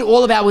Bernstein made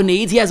all of our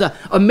needs. He has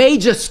a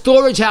major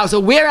storage house, a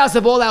warehouse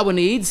of all our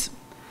needs.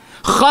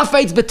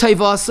 Chafetz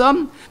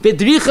b'toivasam,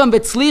 v'dricham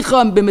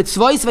v'tzlicham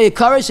b'mitzvois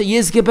v'yikarish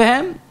v'yizge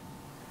b'hem.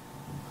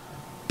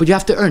 But you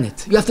have to earn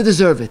it. You have to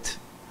deserve it.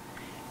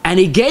 And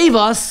he gave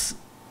us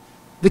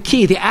the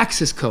key, the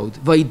access code.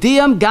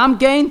 V'yidiyam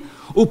gamkein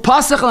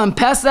u'pasach l'am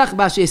pesach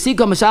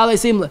b'ashe'esiko mashal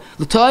esim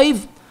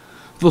l'toiv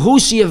v'hu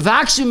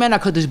she'yavakshu men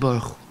HaKadosh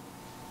Baruch Hu.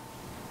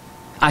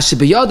 Asher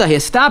b'yoda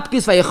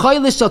hestapkis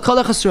v'yechoylish shal kol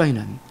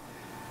ha'chasroinim.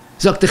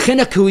 Zok the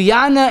chinuch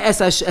kuyana es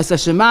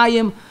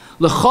hashemayim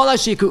l'chol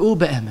ha'shikru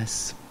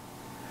be'emes.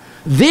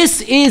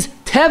 This is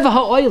teva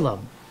ha'olam.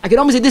 I can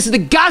almost say this is the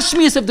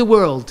gashmius of the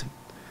world.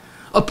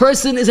 A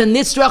person is a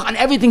nitzrach on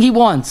everything he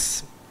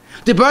wants.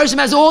 The Bereshim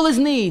has all his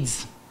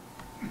needs.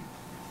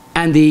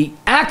 And the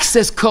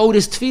access code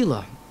is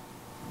Tefilah.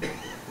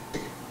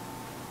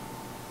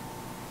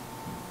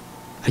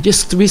 I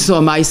just recently saw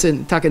a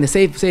Maisa, talking the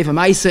Sefer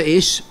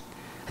Maisa-ish.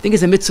 I think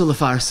it's a mitzvah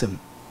lefarsim.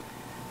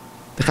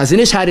 The Chazon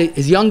Ish had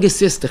his youngest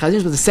sister. Chazon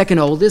Ish was the second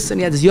oldest, and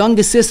he had his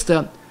youngest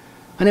sister.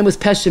 Her name was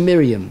Pesha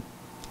Miriam.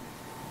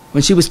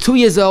 When she was 2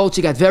 years old,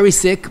 she got very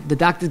sick. The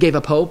doctors gave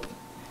up hope.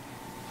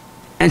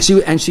 And she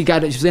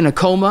was in a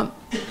coma,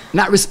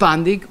 not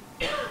responding.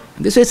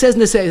 And this is what it says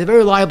in the Sefer, it's a very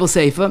reliable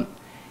Sefer.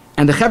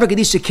 And the Chevra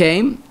Kedisha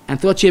came and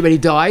thought she already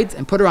died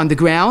and put her on the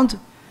ground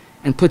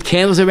and put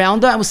candles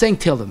around her and was saying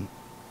Tillim.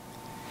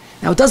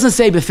 Now it doesn't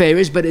say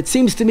Beferish, but it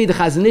seems to me the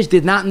Chazon Ish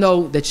did not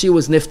know that she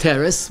was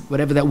Nifteris,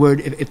 whatever that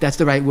word, if that's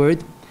the right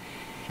word.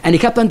 And he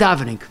kept on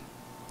davening.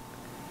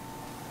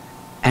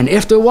 And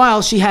after a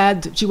while she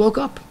woke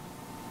up.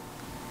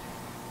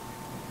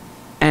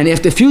 And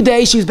after a few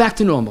days she was back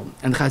to normal.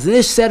 And the Chazon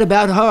Ish said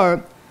about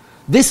her,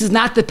 this is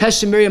not the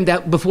Pesha Miriam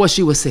that before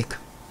she was sick.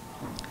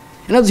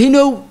 In other words, he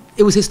knew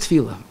it was his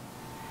Tefilah.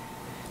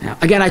 Now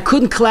again, I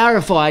couldn't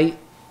clarify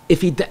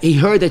if he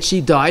heard that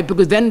she died,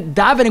 because then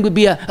davening would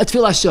be a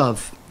Tefilah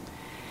Shav.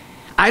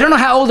 I don't know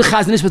how old the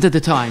Chazon Ish was at the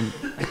time.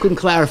 I couldn't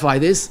clarify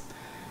this.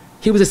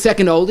 He was the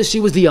second oldest, she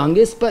was the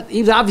youngest, but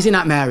he was obviously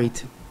not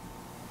married.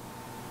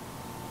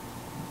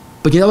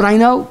 But you know what I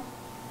know?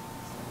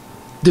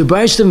 The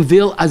Bereshim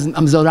will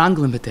am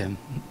zoranglim with him.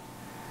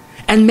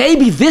 And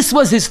maybe this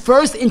was his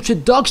first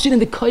introduction in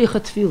the Koyach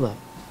HaTefilah.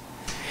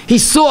 He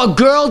saw a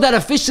girl that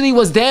officially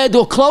was dead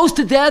or close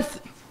to death.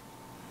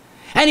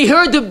 And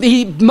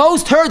he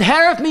most heard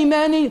Harif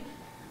Mimeni,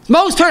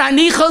 most heard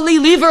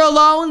Anichali, leave her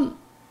alone.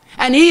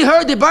 And he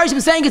heard the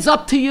Bereshim saying, it's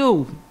up to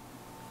you.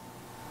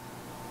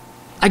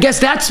 I guess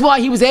that's why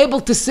he was able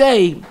to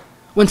say,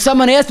 when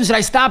someone asked me, should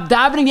I stop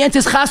davening? The answer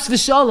is Chas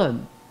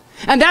v'Shalom.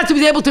 And that's what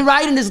he was able to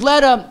write in his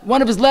letter,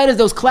 one of his letters,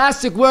 those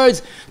classic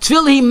words,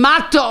 Tfilah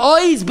mata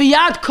oiz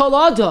biyad kol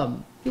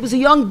adam. He was a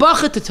young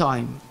bach at the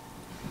time.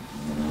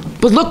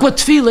 But look what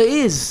Tefilah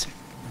is.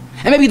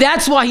 And maybe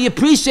that's why he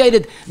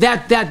appreciated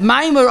that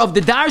mimer of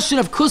the darshan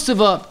of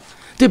Kusava,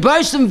 the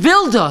Bereshim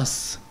willed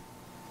us.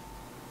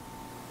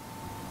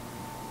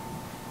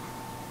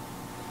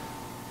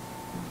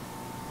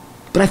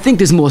 But I think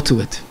there's more to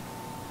it.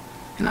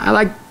 And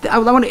I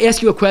want to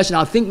ask you a question.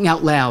 I'm thinking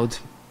out loud.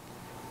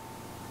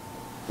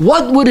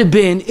 What would have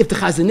been if the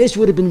Chazon Ish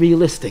would have been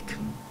realistic?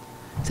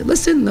 He said,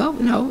 listen,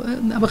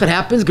 what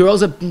happens,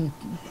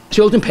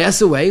 children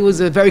pass away. It was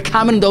very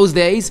common in those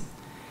days.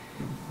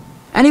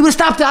 And he would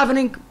stop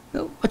davening.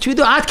 What should we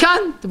do?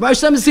 Atkan, the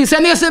Bereshim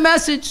sending us a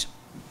message.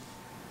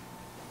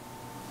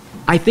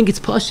 I think it's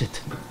Pashut.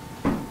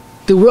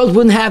 The world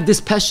wouldn't have this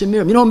Pesha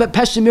Miriam. You know what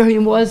Pesha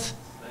Miriam was?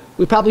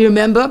 We probably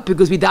remember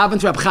because we davened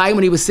to Rab Chaim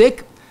when he was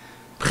sick.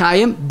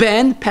 Chaim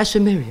ben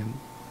Pesha Miriam.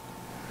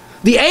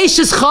 The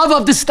Eishes Chava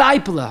of the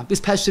Tefilah is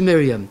Pesha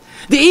Miriam.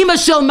 The Ima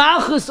Shel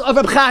Malchus of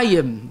Rab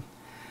Chaim.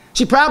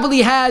 She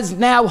probably has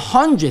now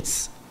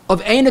hundreds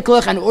of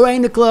Einiklach and Ur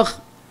Einiklach.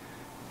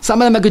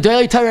 Some of them are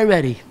Gedolei Torah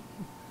already.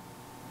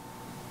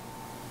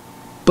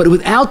 But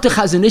without the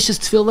Chazonish's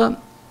Tefilah,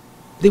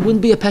 there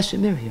wouldn't be a Pesha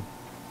Miriam.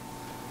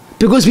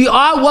 Because we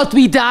are what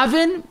we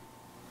daven,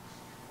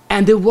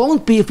 and there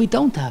won't be if we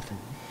don't daven.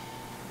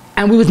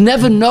 And we would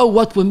never know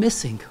what we're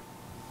missing.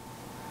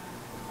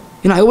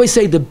 You know, I always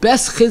say the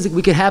best chizuk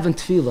we could have in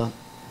Tefilah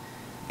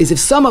is if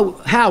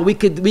somehow we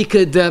could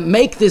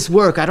make this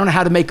work. I don't know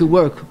how to make it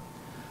work.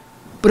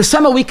 But if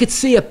somehow we could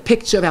see a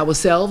picture of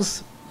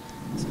ourselves,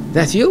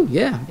 that's you,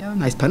 yeah,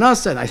 nice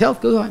panasa, nice health,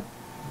 good on.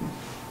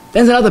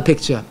 Then there's another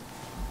picture.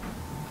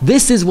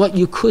 This is what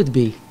you could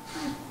be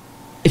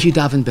if you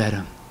daven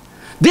better.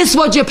 This is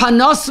what your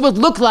panos would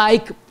look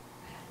like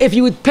if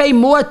you would pay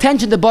more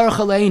attention to Baruch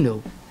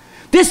Aleinu.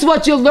 This is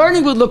what your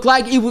learning would look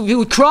like if you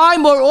would cry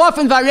more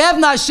often,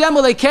 Varevna Hashem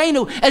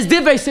Alekeinu, as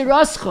Divrei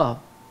Sirascha.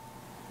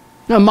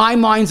 Now, in my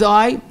mind's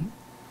eye,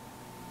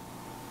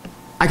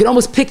 I can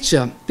almost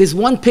picture, there's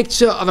one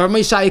picture of Rav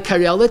Moshe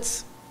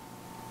Karelitz,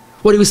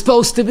 what he was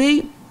supposed to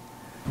be,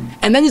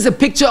 and then there's a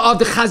picture of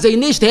the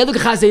Chazonish, the Heilige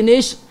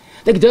Chazonish,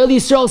 the Gedolei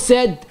Yisrael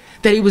said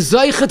that he was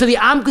Zoicha to the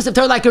Amkus of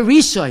Torah like a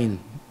Rishon.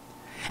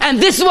 And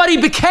this is what he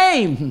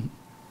became.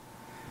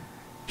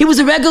 He was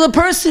a regular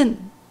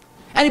person.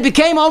 And he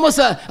became almost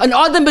an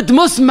Adam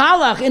B'dmus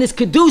Malach in his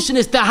Kedusha, in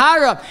his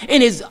Tahara,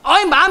 in his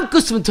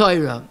Amkus from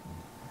Torah.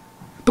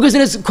 Because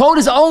in his, quote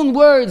his own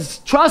words,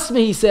 trust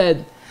me, he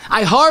said,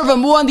 I harva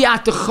more on the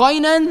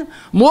Atachoinen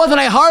more than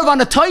I harva on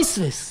the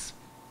Toisvis.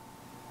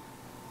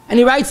 And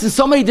he writes in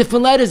so many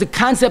different letters the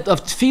concept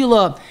of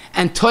Tefilah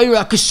and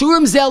Torah,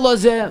 Keshurim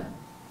Zelozeh.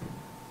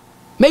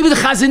 Maybe the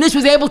Chazonish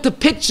was able to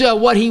picture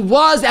what he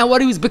was and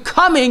what he was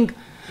becoming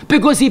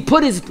because he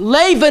put his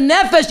leiv and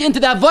nefesh into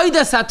the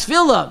avodas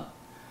hatfilah.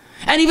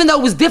 And even though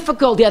it was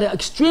difficult, he had an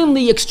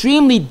extremely,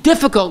 extremely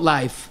difficult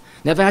life.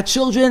 Never had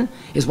children.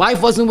 His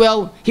wife wasn't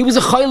well. He was a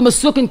chayil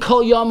masuk in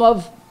kol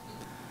yamav.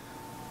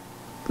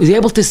 He was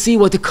able to see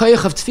what the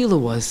koyach of tefillah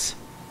was.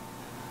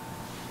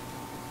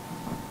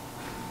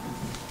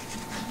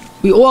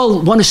 We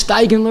all want to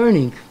steig in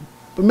learning.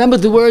 Remember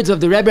the words of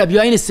the Rebbe Rabbi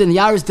Yonason,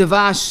 Yaris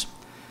Devash.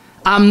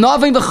 I'm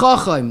novim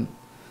v'chachim.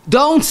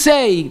 Don't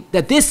say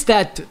that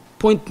that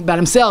point about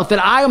himself, that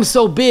I am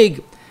so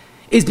big,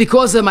 is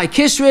because of my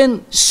kishrin.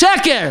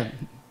 Sheker!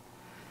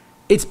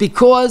 It's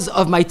because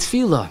of my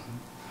tefillah.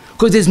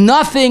 Because there's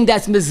nothing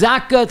that's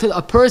mezaka to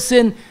a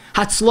person,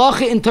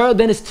 hatzlacha in Torah,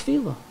 than his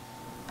tefillah.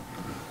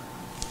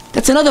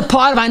 That's another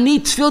part of our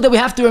need tefillah that we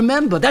have to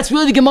remember. That's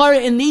really the Gemara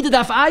in Nida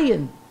Daf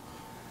Ayin.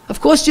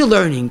 Of course you're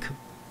learning.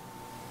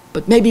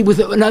 But maybe with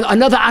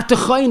another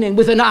atachoinin,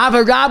 with an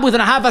ahava rab, with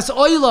an ahavas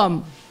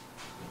oilam.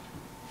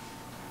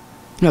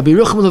 Rabbi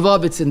Yerucham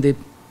Levovitz in the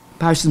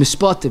Parashas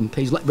Mishpatim,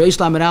 page Reish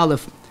Lamed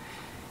Aleph,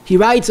 he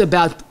writes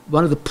about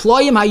one of the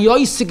ployim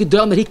hayoyis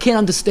gedom that he can't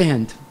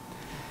understand.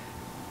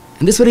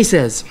 And this is what he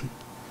says.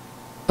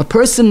 A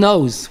person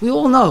knows, we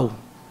all know,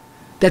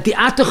 that the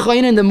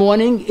atachoinin in the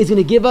morning is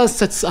going to give us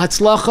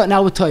hatzlacha in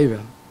our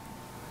Torah.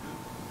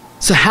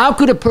 So how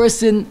could a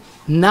person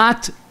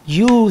not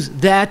use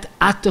that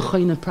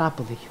atachoinin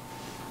properly?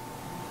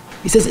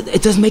 He says,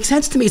 it doesn't make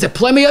sense to me. He said,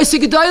 ploy me yoyis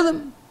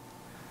gedolim.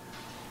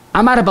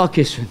 I'm not about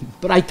Kishrin,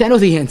 but I know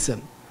the answer.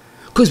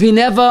 Because we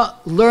never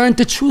learned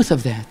the truth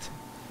of that.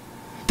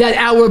 That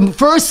our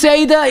first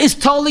Seder is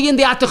totally in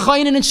the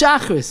Atachoinen in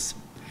Shachris.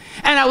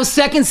 And our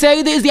second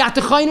Seder is the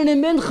Atachoinen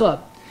in Mincha.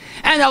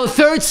 And our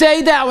third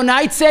Seder, our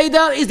night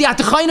Seder, is the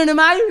Atachoinen in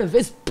Ma'ariv.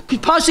 It's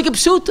Pashik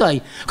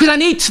Pshutai. Because I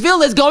need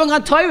Tefillah that's going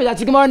on Torah. That's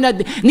the Gemara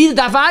Nida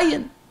Daf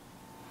Ayin.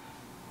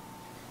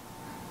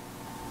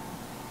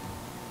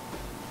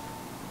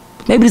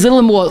 Maybe there's a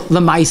little more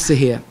Lamaisa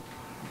here.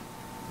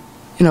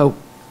 You know,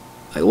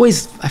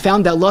 I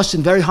found that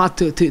Lashon very hard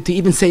to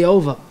even say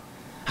over.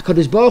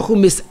 HaKadosh Baruch Hu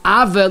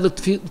mis'ave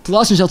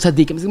l'Lashon shel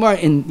tzaddikim. It's more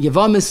in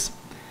Yevamis.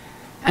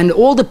 And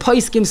all the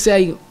Poskim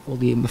say, all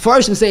the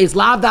Mefarshim say, it's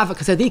lav dav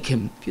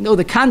tzaddikim. If you know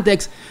the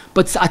context,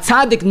 but a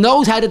tzaddik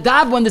knows how to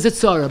dav when there's a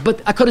tzara. But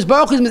HaKadosh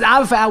Baruch Hu is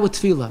mis'ave for our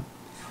tefillah.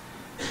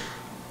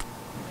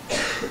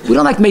 We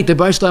don't like make the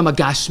Baruch Shalom a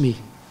gashmi.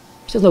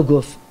 There's no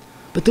guf.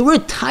 But the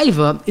word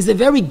taiva is a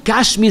very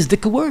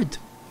gashmi-istic word.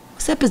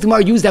 Except as the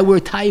Gemara used that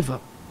word taiva.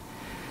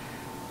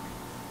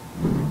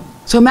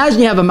 So imagine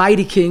you have a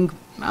mighty king.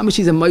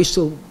 He's a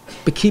Moshel,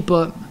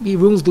 Bekipa. He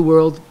rules the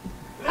world.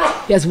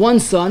 He has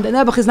one son. The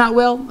Nebuch is not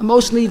well,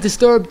 emotionally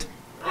disturbed.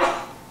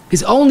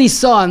 His only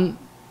son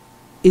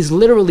is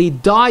literally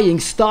dying,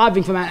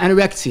 starving from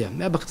anorexia.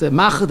 Nebuch is a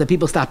machar that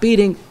people stop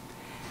eating.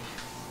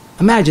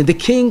 Imagine the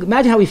king.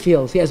 Imagine how he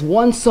feels. He has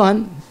one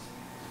son.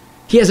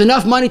 He has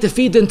enough money to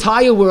feed the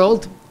entire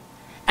world,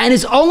 and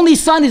his only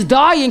son is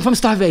dying from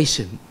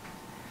starvation.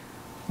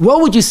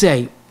 What would you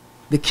say?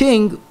 the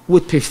king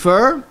would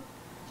prefer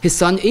his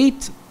son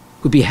eat,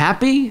 would be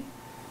happy,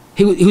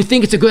 he would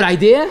think it's a good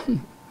idea.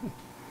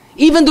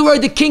 Even the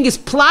word the king is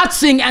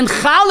plotzing and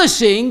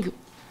chalishing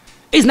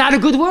is not a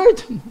good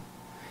word.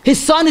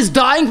 His son is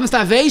dying from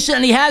starvation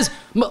and he has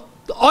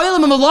oil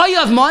and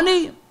malaya of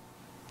money.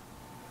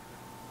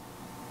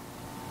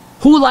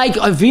 Who like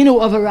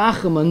Avinu of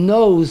Arachama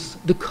knows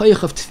the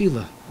koyach of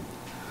Tefilah?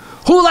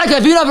 Who like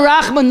Avinu of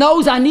Arachama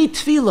knows I need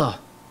Tefilah?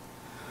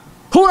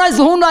 Who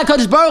like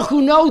Kadosh Baruch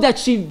Hu knows that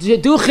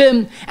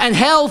Shidduchim and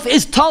health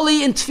is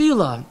totally in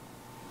Tefilah?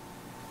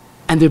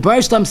 And the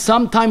Rebbe Shalom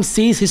sometimes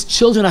sees his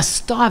children are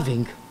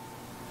starving.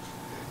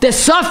 They're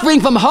suffering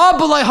from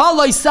harbalai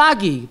halai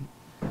sagi.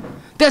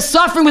 They're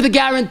suffering with a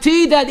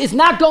guarantee that it's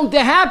not going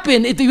to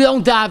happen if you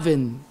don't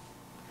daven.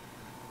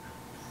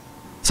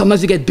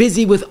 Sometimes we get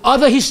busy with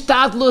other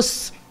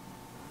hishtadlus,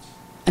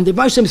 and the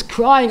Rebbe Shalom is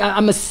crying,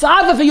 I'm a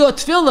sava for your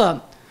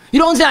tefillah. You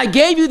don't say I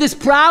gave you this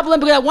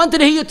problem because I wanted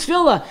to hear your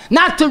tefillah.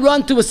 Not to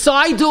run to a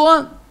side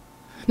door,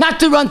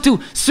 not to run to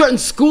certain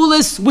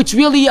schools which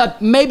really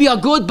maybe are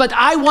good, but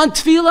I want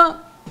tefillah.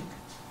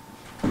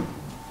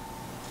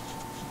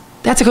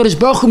 That's a Kodesh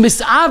Baruch Hu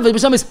mis'avad.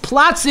 Some is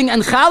plotzing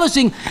and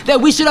chalishing that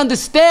we should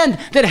understand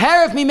that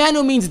heref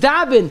mimenu means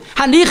daven,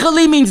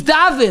 hanichali means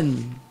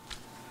daven.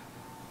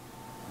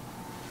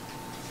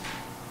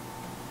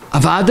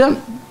 Avada,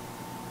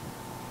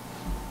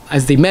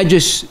 as the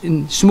Medrash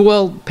in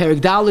Shmuel, Perek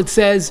Dalet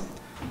says,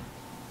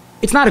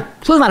 it's not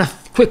a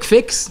quick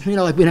fix. You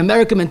know, like in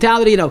American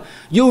mentality, you know,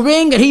 you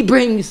ring and he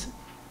brings.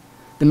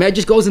 The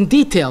Medrash goes in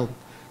detail.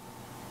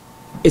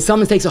 If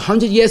someone takes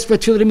 100 years for a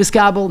tefillah to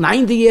miskabel,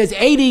 90 years,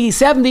 80,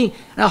 70,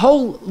 and a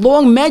whole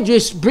long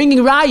Medrash bringing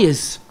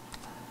rayas,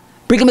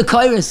 bringing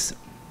mekayros.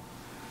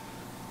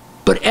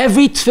 But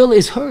every tefillah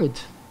is heard.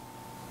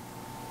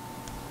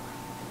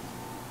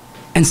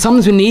 And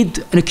sometimes we need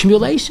an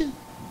accumulation.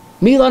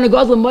 Mila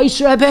negadlam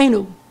Moshe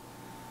Rabbeinu,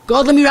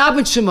 gadlam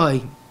Yerabin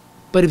Shemai.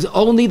 But it was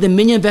only the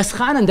minyan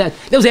Veschanan that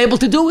was able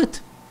to do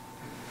it.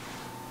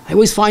 I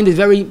always find it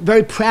very,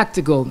 very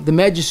practical. The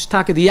Medrash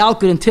Taka the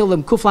Yalkut until the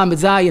Kuflam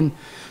Zayin.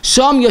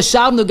 Sham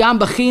Yashavnu Gam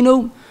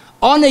Bachinu,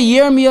 Ona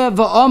Yirmiyah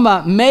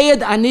Va'oma,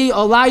 Meid Ani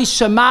Olai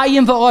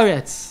Shamayim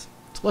Va'oretz.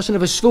 It's a lesson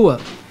of a Shvua.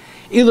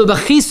 Ilu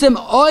Bachisim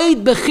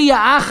Oid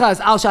Bechia Achaz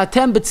Al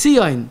Shatem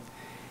Betzion.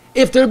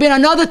 If there had been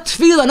another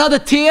tefillah, another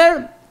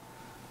tear,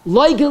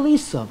 Loi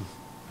Gelisam.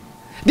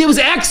 There was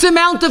X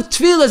amount of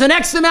tefillahs and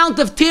X amount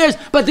of tears,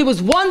 but there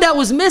was one that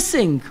was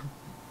missing.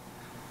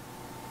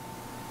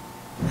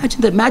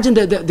 Imagine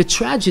the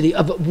tragedy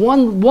of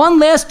one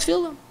last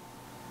tefillah.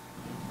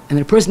 And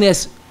the person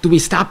asks, do we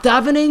stop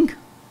davening?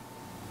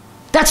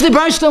 That's what the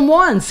Baruch Shalom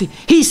wants.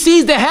 He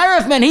sees the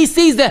heref man, he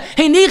sees the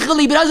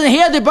henichali, but doesn't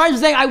hear the Baruch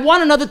saying, I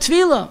want another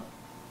tefillah.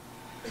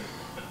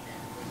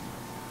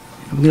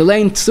 We're going to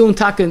learn soon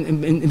talk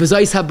in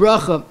V'zayis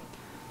HaBracha.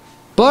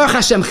 Baruch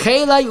Hashem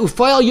Chelai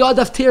Ufoil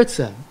Yodav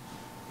Tirtza.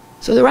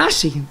 So the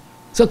Rashi.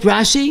 So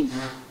Rashi,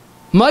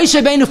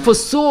 Moshe Rabbeinu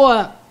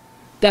foresaw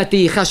that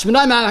the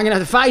Chashmonaim are going to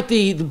have to fight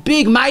the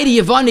big mighty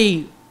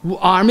Yevani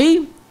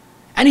army,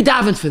 and he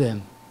davened for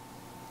them.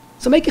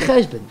 So make a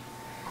cheshbon.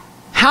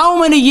 How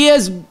many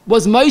years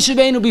was Moshe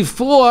Rabbeinu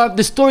before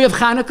the story of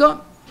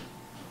Hanukkah?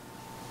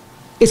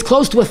 It's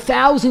close to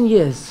 1,000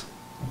 years.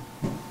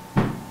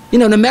 You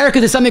know, in America,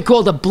 there's something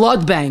called a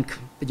blood bank.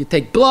 That you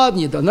take blood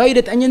and you donate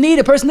it, and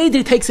a person needs it,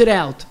 he takes it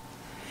out.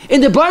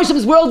 In the Baruch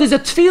Shem's world, there's a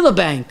Tefilah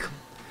bank.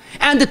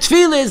 And the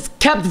Tefilah is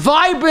kept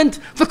vibrant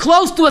for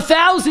close to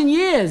 1,000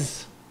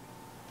 years.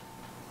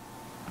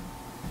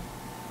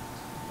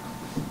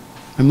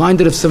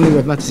 Reminded of something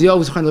Rav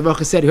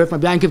Matziyahu said, he heard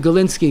from Rav Yakov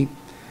Galinsky.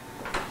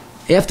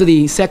 After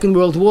the Second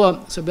World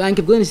War, so Rav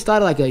Yakov Galinsky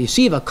started like a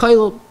yeshiva, a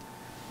kollel,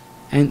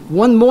 and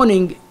one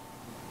morning,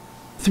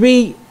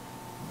 3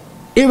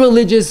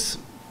 irreligious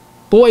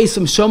boys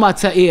from Shomat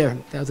Tza'ir,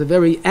 that was a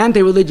very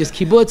anti-religious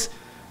kibbutz,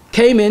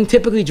 came in,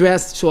 typically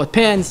dressed, short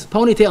pants,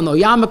 ponytail, no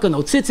yarmulke,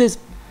 no tzitzis.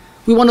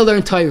 We want to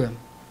learn Torah.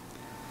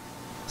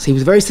 So he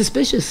was very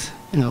suspicious.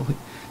 You know,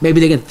 maybe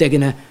they're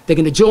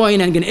gonna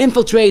join and gonna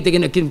infiltrate.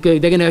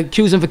 They're gonna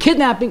accuse him for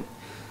kidnapping.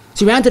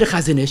 So he ran to the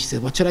Chazon Ish. He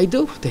said, "What should I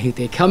do?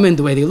 They come in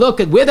the way they look,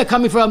 at where they're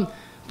coming from.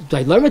 Do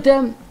I learn with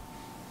them?"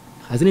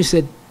 Chazon Ish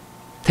said,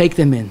 "Take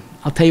them in.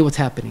 I'll tell you what's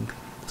happening."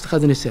 So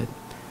Chazon Ish said,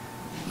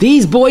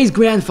 "These boys'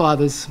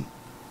 grandfathers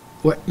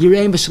were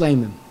Yereim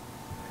V'Shleimim.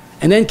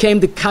 And then came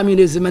the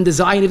communism and the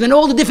Zionism and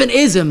all the different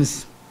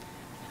isms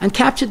and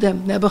captured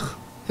them. Nebuch,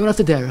 they went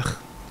after derech.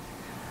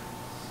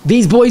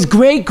 These boys'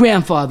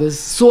 great-grandfathers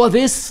saw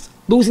this,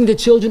 losing their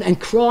children, and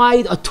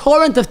cried a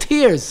torrent of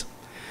tears,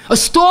 a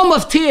storm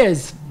of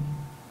tears.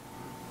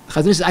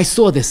 Chazon said, I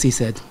saw this, he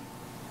said.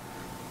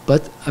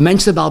 But a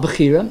mensch the Baal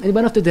Bechira, and he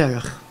went after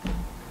derech.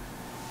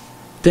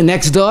 The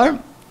next door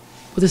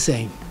was the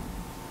same.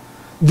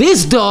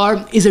 This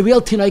door is a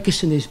real Tinaika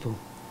Shenishbu.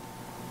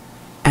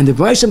 And the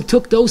Baruch Shem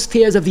took those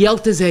tears of the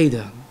Yelta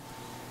Zayda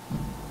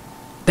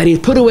that he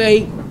had put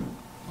away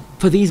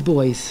for these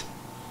boys.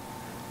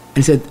 And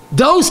he said,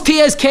 those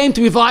tears came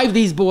to revive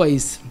these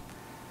boys.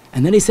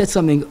 And then he said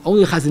something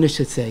only Chazon Ish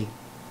should say.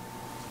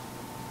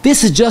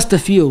 This is just a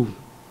few.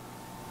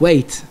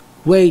 Wait,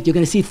 you're going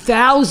to see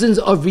thousands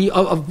of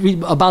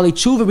Baalei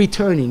Tshuva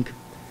returning.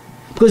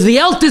 Because the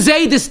El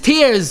Tezedis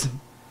tears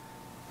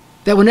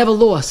that were never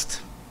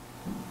lost.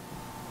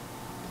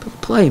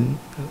 Plain.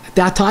 At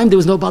that time, there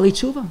was no Baalei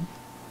Tshuva.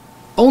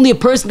 Only a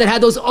person that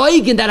had those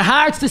oigen, that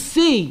hearts to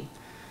see,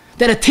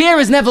 that a tear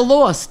is never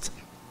lost.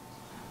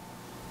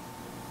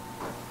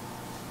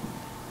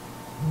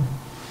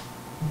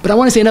 But I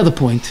want to say another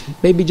point,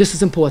 maybe just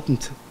as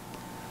important.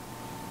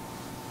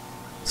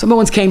 Someone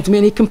once came to me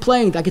and he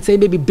complained, I could say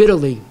maybe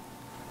bitterly.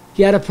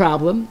 He had a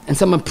problem, and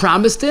someone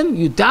promised him,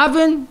 you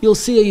daven, you'll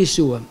see a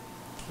Yeshua.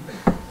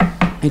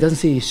 And he doesn't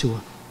see a Yeshua.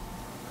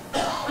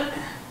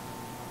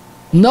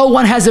 No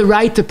one has a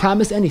right to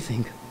promise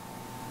anything.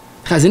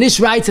 Chazon Ish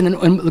writes in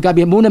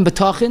Gabi Emunah and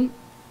B'tachin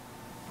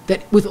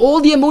that with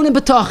all the Emunah and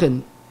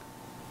B'tachin,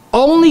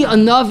 only a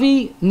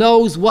Navi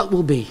knows what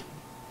will be.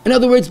 In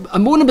other words,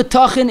 Emunah and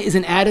B'tachin is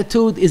an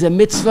attitude, is a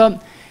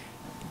mitzvah,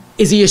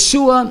 is a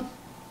Yeshua.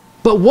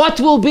 But what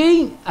will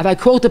be, if I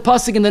quote the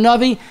pasuk in the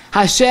Navi,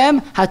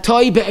 Hashem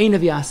hatoi be'einav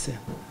yaseh.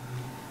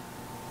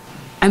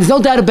 And there's no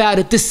doubt about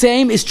it, the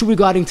same is true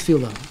regarding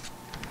Tefilah.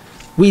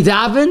 We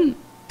daven,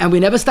 and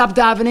we never stop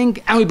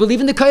davening, and we believe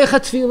in the koyach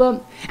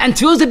Tefilah, and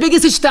Tefilah is the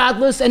biggest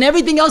ishtadlus, and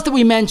everything else that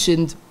we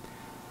mentioned.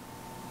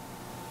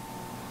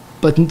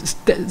 But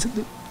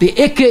the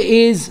ikka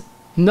is,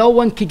 no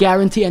one can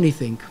guarantee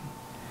anything.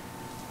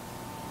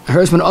 I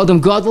heard from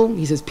Adam Gadol,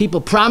 he says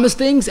people promise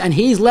things, and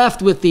he's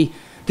left with the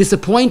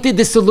disappointed,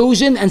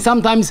 disillusioned, and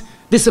sometimes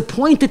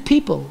disappointed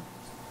people.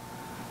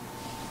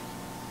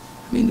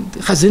 I mean,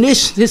 Chazon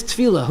Ish, his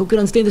Tefilah, who could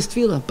understand his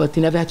Tefilah? But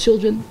he never had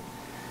children.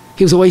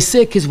 He was always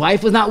sick, his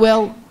wife was not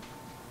well.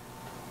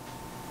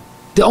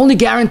 The only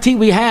guarantee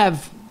we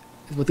have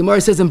is what the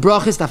Gemara says in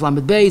Brachos, Daf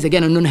Lamed Beis,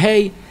 again in Nun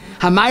Hey,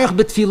 Hamayach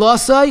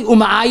b'tfilasai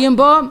u'ma'ayim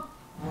ba,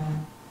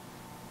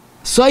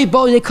 soy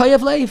bo yekayev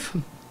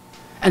leiv.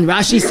 And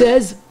Rashi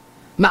says,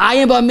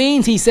 Ma'ayim ba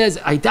means, he says,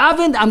 I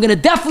davened, I'm going to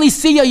definitely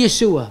see a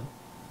Yeshua.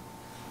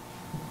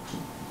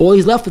 All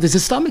he's left with is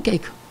his stomach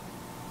ache.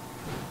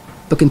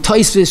 But in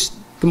Tosfos,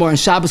 Gemara in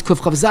Shabbos, Kuf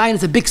Chav Zayin,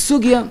 it's a big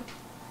sugya.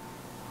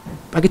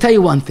 But I can tell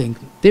you one thing.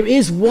 There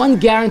is one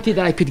guarantee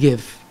that I could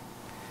give.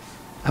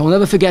 I will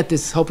never forget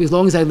this, hopefully as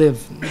long as I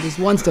live. There's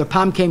once the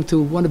Pam came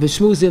to one of his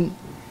shmuzim,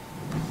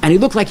 and he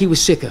looked like he was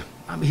shikah.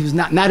 I mean, he was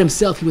not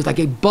himself. He was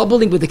like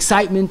bubbling with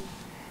excitement.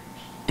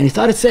 And he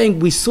started saying,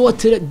 we saw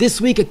this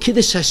week a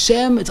Kiddush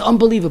Hashem. It's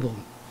unbelievable.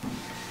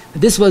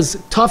 This was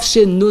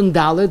Tafshin Nun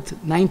Daled,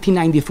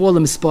 1994,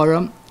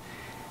 L'Mispara.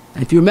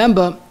 And if you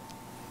remember,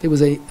 there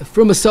was a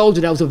former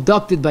soldier that was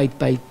abducted by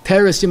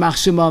terrorists, Yimach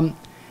Shemam.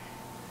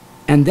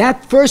 And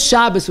that first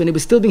Shabbos, when he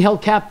was still being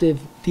held captive,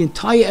 the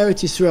entire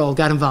Eretz Yisrael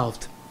got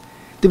involved.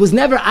 There was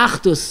never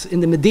Achdus in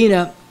the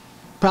Medina,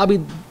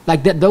 probably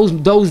like that,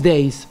 those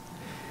days.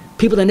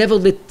 People that never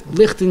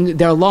lit in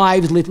their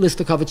lives, lit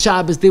Lister Kavod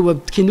Shabbos, they were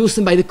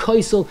kinusim by the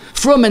Koisel.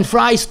 Frum and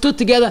Fry stood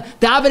together,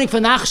 davening for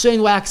Nachshon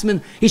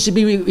Waxman, he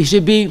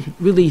should be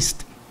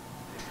released.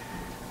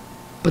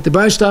 But the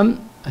Bershtam,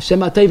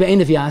 Hashem Atei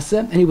ve'einav yaseh,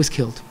 and he was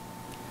killed.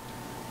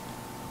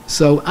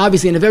 So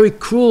obviously in a very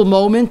cruel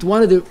moment,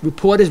 one of the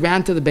reporters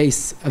ran to the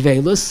base of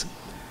Eilus,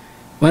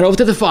 went over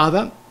to the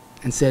father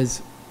and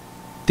says,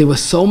 there were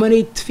so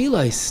many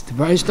tefillahs. The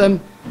Bershtam,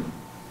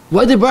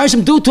 what did the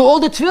Bershtam do to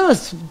all the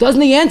tefillahs?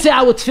 Doesn't he answer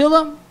our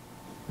tefillah?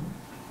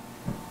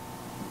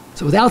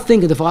 So without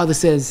thinking, the father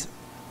says,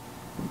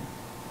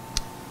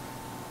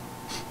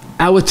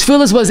 our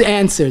tefillahs was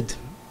answered.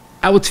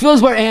 Our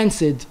tefillahs were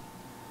answered.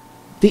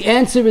 The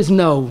answer is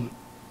no.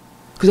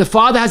 Because the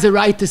father has a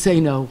right to say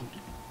no.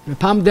 And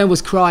Pam then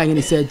was crying and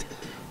he said,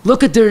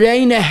 look at the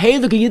Reina, hey,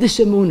 look at Yiddish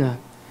Emunah.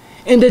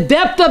 In the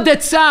depth of the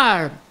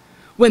Tsar,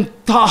 when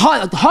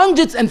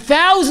hundreds and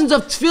thousands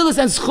of tefillahs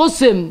and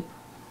schusim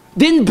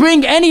didn't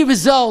bring any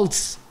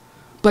results,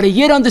 but a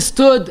Yid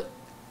understood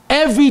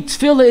every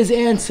tefillah is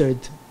answered.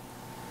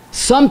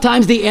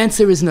 Sometimes the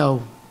answer is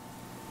no.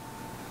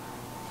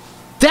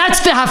 That's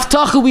the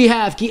haftacha we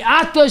have. Ki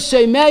ata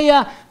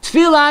shemeya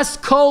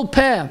tefillas kol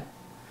peh.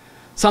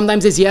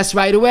 Sometimes it's yes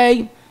right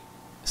away.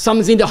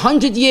 Sometimes in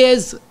 100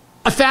 years,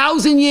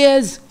 1,000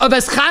 years, of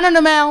eschanan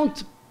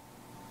amount.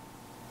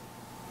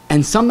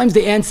 And sometimes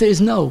the answer is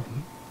no.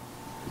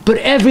 But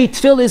every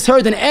tefillah is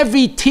heard and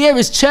every tear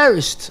is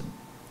cherished.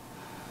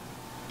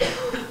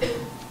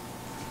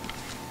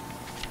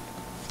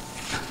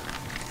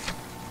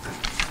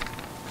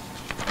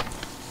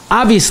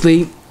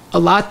 Obviously, a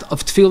lot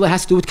of tefillah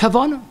has to do with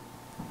kavanah.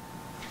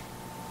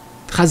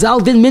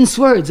 Chazal didn't mince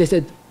words. They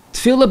said,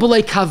 tefillah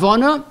b'lei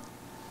kavanah,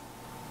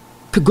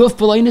 kaguf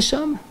b'lei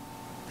neshama.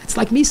 It's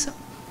like misa.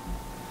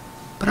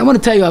 But I want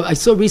to tell you, I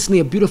saw recently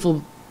a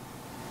beautiful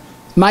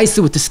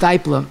ma'aser with the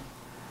stipler.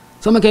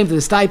 Someone came to the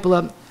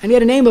stipler, and he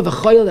had a name of a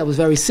chayil that was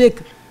very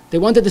sick. They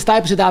wanted the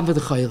stipler to daven for the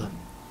chayil.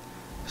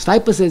 The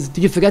stipler says,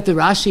 did you forget the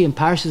Rashi in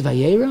Parashas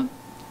Vayera?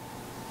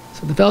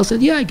 So the fellow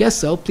said, yeah, I guess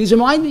so. Please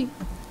remind me.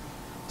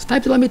 The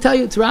stipler, let me tell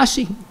you, it's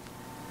Rashi.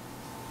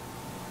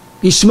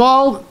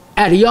 Yishmol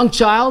At a young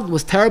child,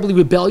 was terribly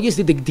rebellious,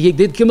 he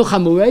did Gimel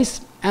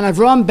Chamures, and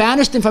Avram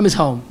banished him from his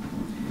home.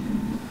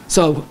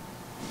 So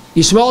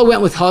Yishmael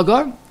went with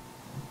Hagar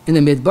in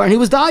the Midbar, and he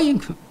was dying.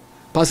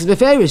 Pasuk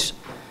Beferish.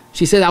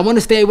 She said, I want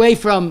to stay away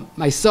from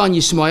my son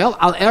Yishmael.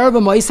 Al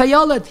Erev Mois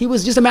Hayolet. He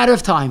was just a matter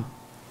of time.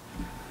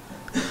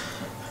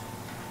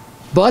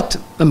 But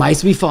the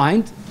mice we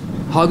find,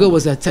 Hagar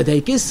was a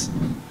tzadekis.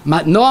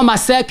 Noah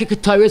Masek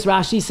Ketoris,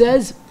 Rashi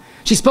says.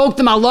 She spoke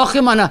to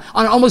Malachim on an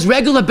almost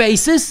regular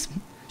basis.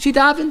 She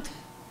davened,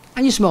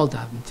 and Yishmael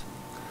davened.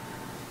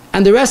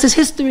 And the rest is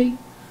history.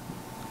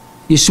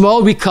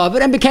 Yishmael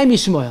recovered and became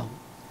Yishmael.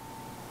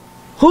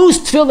 Whose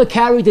tefillah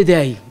carried the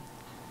day?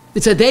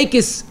 The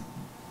tzadekis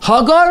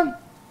Hagar,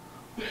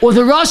 or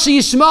the Rashi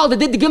Yishmael that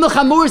did the Gimel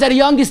Chamures at a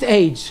youngest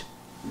age?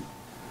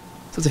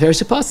 So it's a very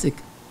pasuk.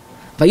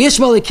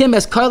 Vayishmael Ekim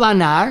as Kol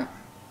Anar.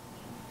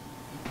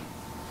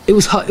 It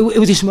was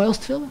Yishmael's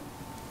tefillah.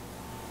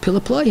 Pila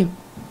Playim.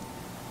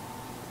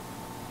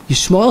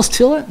 Yishmael's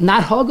tefillah,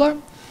 not Hagar.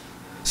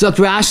 Zok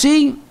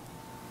Rashi,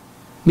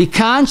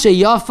 Mikan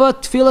sheyafa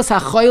tefillas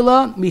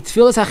hachoyla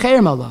mitefillas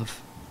hacherem alav.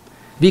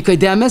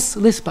 V'kodemes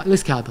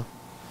liskabel.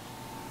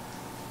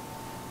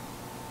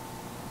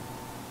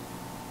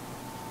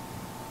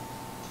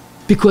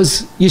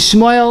 Because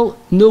Yishmael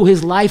knew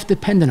his life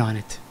depended on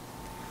it.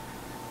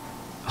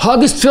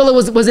 Hagar's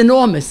tefillah was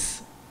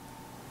enormous,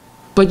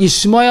 but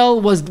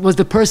Yishmael was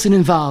the person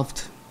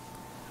involved.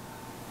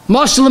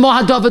 Mashal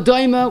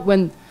Mohadav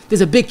when there's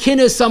a big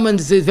kinner,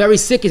 someone's very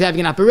sick, he's having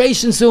an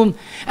operation soon,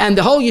 and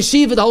the whole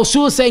yeshiva, the whole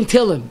shul is saying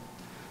Tillim.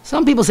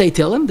 Some people say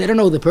Tillim, they don't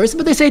know the person,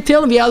 but they say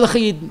Tillim.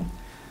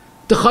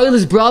 The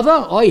Chayil's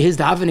brother, his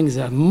davening is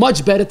a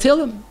much better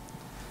Tillim.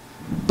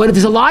 But if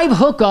there's a live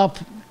hookup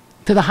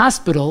to the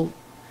hospital,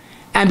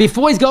 and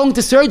before he's going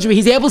to surgery,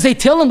 he's able to say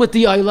Tillim with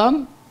the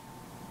Olam,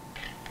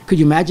 could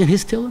you imagine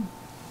his Tillim?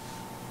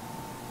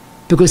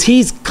 Because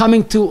he's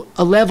coming to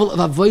a level of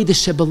Avodah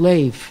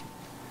Shebelev.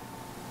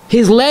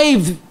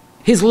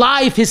 His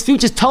life, his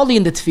future is totally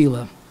in the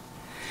tefillah.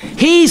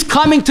 He's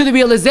coming to the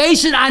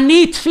realization, I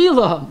need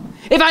tefillah.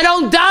 If I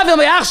don't daven,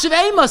 I achshav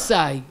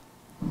eimasai.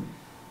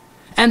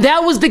 And that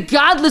was the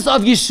godless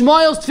of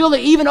Yishmael's tefillah,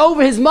 even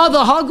over his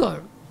mother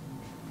Hagar.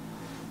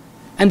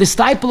 And the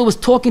disciple was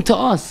talking to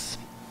us.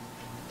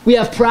 We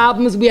have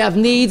problems, we have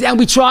needs, and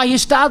we try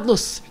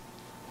Yishtadlus.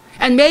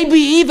 And maybe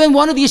even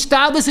one of the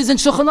Yishtadlus is in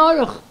Shulchan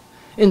Aruch.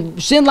 In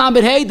Shin Lamed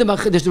Hey,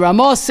 the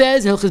Ramah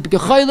says, in Hilchos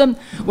B'Kecholim,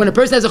 when a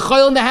person has a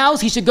choil in the house,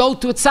 he should go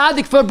to a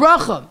tzaddik for a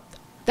bracha.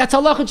 That's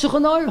halach in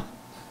Shulchan Aruch.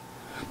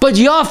 But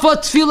Yafa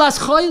Tfilas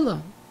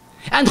Choila.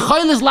 And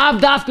Choil is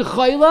lav dafka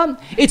Choila.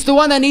 It's the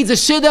one that needs a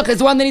shidduch, it's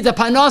the one that needs a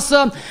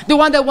panasa, the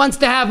one that wants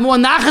to have more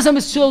nachas on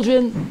his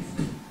children.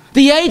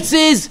 The Yates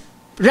is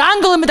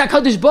wrangle him with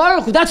HaKadosh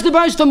Baruch Hu. That's what the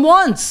Baruch Hu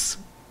wants.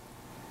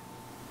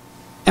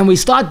 And we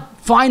start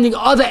finding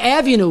other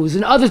avenues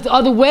and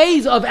other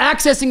ways of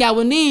accessing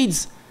our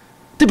needs.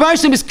 The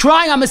Baruch Hu is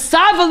crying, I'm a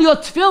savel your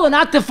tefillah,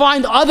 not to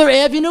find other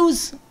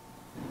avenues.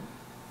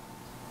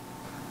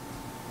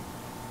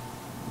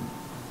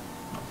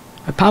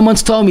 A Pam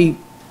once told me,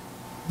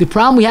 the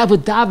problem we have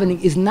with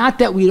davening is not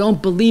that we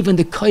don't believe in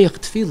the koyach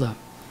tefillah.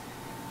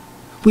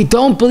 We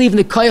don't believe in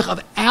the koyach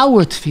of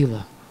our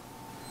tefillah.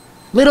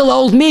 Little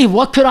old me,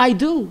 what could I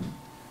do?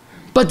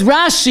 But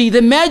Rashi, the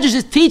Medrash,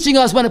 is teaching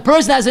us when a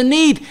person has a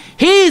need,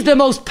 he's the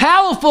most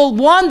powerful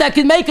one that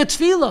can make a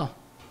tefillah.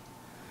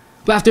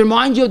 We have to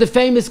remind you of the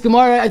famous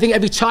Gemara, I think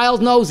every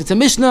child knows, it's a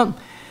Mishnah,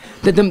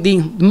 that the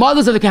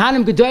mothers of the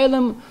Kehanim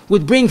Gedolim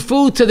would bring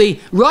food to the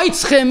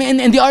Reitzchim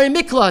in the Ari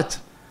Miklat.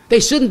 They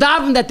shouldn't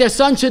daven that their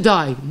son should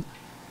die.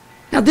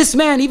 Now this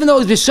man, even though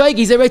he's Vishoig,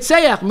 he's a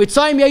Reitzayach,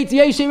 Mitzayim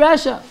Yeshi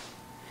Resha.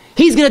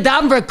 He's going to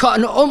daven for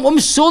an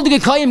Shuldige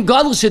Kayim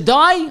Gadol should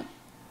die?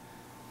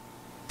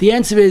 The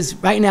answer is,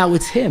 right now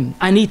it's him.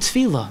 I need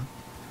tefillah.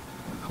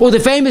 Or the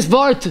famous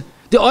vart,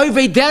 the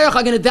Oivei Derech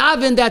are going to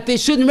daven that they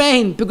shouldn't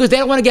rain because they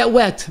don't want to get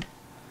wet.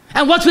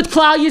 And what's with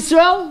Klal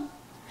Yisrael?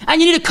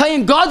 And you need a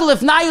Kayim Gadol,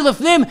 if Nayil,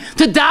 if Nim,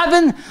 to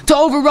daven, to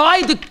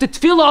override the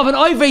tefillah of an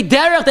Oivei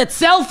Derech that's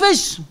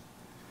selfish?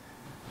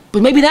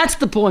 But maybe that's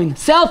the point.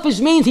 Selfish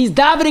means he's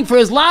davening for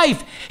his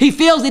life. He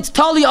feels it's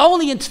totally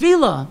only in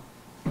tefillah.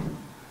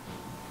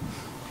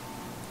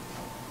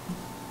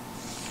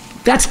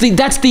 That's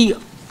the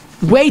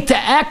way to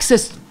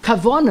access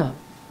kavana.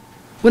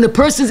 When a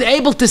person is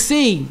able to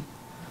see,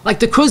 like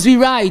the Kuzvi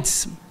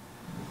writes,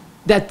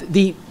 that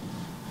the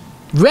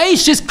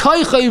reishis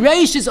koicha,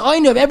 reishis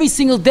oina of every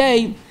single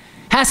day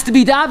has to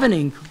be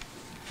davening.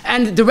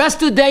 And the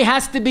rest of the day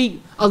has to be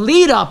a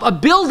lead up, a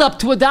build up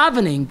to a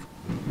davening.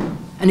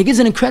 And he gives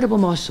an incredible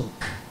mashal.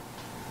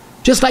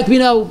 Just like we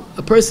know,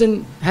 a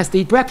person has to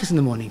eat breakfast in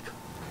the morning.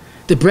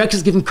 The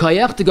breakfast gives him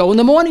koyach to go in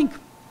the morning.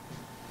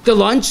 The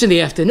lunch in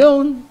the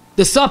afternoon,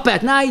 the supper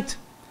at night.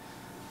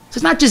 So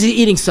it's not just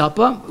eating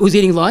supper, who's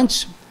eating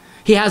lunch.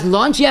 He has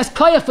lunch, he has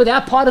koyach for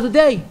that part of the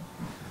day.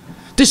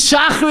 The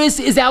shachris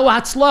is our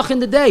hatzlach in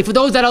the day. For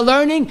those that are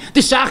learning,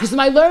 the shachris is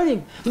my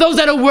learning. For those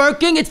that are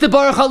working, it's the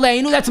baruch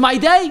aleinu, that's my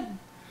day.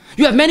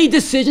 You have many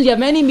decisions, you have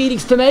many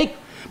meetings to make,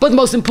 But the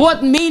most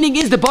important meaning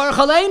is the Baruch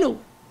Aleinu.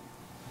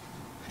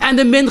 And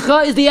the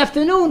Mincha is the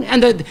afternoon.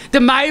 And the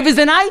Ma'ariv is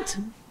the night.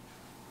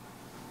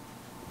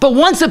 But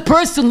once a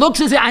person looks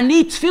and says, I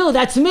need tefillah,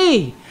 that's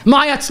me.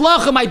 My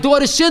atzlacha, my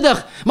daughter's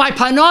shidduch, my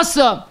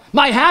panasa,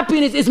 my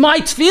happiness is my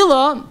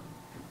tefillah.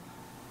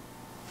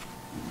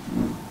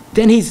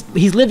 Then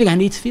he's living, I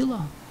need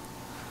tefillah.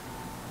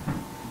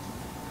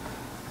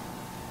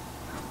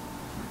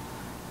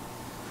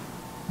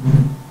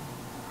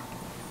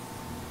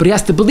 But he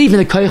has to believe in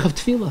the koyach of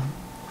tefillah.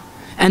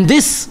 And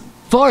this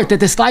part that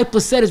the disciple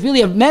said is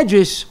really a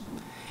medrash,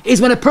 is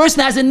when a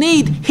person has a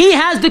need, he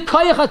has the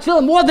koyach of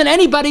tefillah more than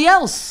anybody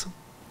else.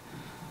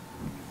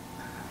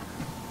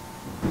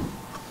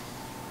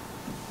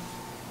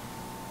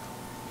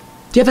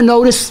 Do you ever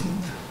notice,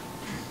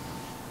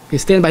 you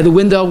stand by the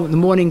window in the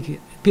morning,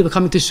 people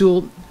coming to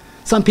shul,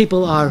 some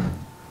people are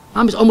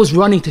almost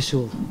running to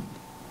shul.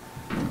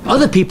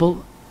 Other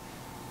people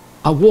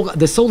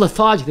they're so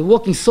lethargic, they're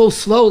walking so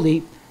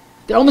slowly,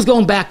 they're almost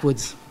going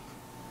backwards.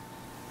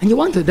 And you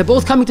wonder, they're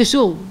both coming to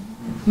shul.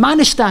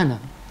 Manishtana.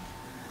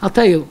 I'll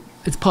tell you,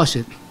 it's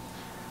pashut.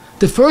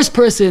 The first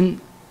person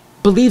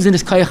believes in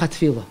his koyach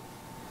tefillah.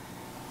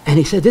 And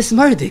he said, this is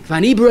murdik.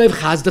 V'ani b'roiv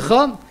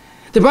chazdecha.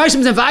 The Baruch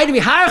Hashem invited me,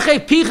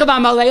 harchei picha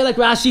v'amalei, like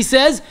Rashi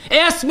says,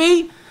 ask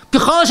me,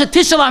 k'chol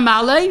shetishal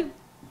amalei.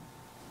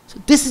 So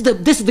this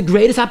is the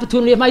greatest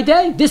opportunity of my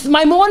day. This is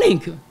my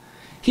morning.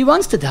 He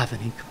runs to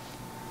davening.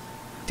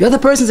 The other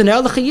person's an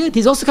Erlich Yid.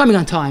 He's also coming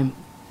on time.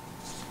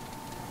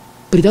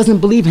 But he doesn't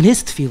believe in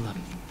his tefillah.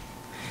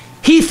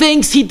 He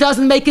thinks he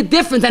doesn't make a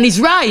difference, and he's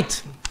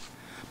right.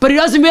 But he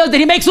doesn't realize that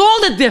he makes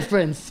all the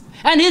difference.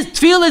 And his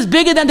tefillah is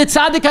bigger than the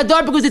tzaddik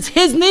hadar because it's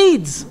his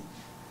needs.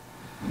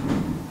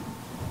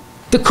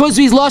 The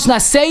Kuzvi's Lashon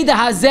HaSeida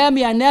Hazeh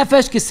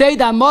mi'anefesh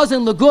k'seida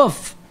hamazon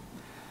l'guf.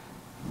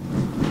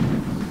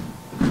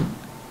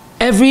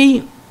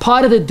 Every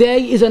part of the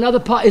day is another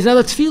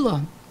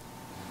tefillah.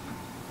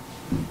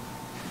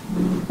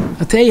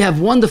 I'll tell you, you have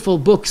wonderful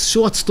books,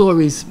 short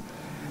stories.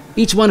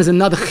 Each one is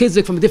another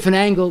chizuk from a different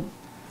angle.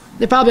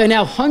 There probably are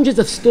now hundreds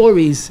of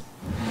stories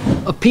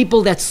of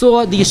people that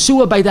saw the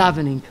Yeshua by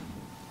davening.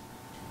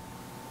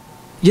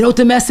 You know what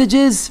the message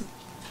is?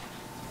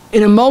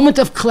 In a moment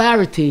of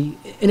clarity,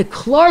 in a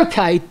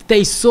klarkeit,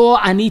 they saw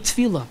Ani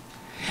Tefillah.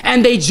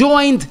 And they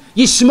joined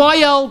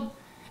Yishmael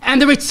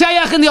and the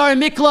Ritzeach and the Aram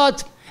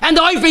Miklat and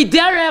the Oivei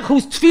Derech,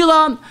 whose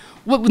Tefillah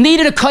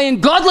needed a Kohen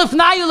Gadol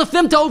Fnayu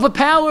Lefim to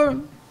overpower.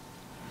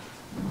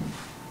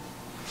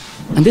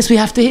 And this we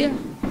have to hear.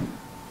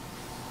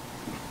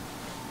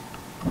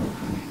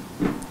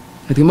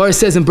 The Gemara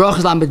says in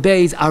Brachos Lamed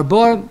Beis,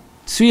 Arbor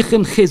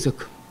Tzrichim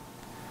Chizuk.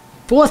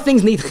 4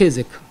 things need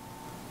chizuk.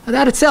 Now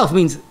that itself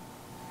means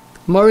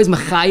Gemara is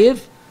Mechayev,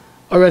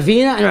 or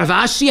Ravina, and Rav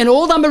Ashi, and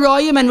all the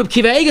Amoraim, and Reb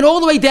Kiva, and all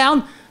the way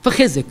down for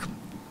chizuk.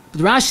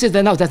 But Rashi says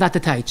that no, that's not the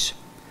taich.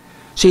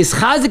 She is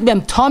chazik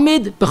bem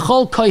tamid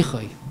b'chol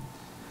koichoi.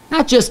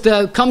 Not just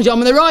comes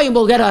Yom Amoraim and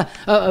we'll get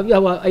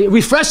a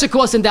refresher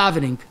course in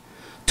davening.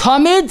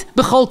 Tamid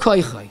b'chol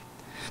koichoi.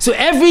 So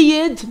every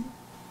yid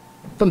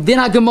from Din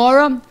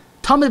HaGemara,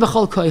 tamid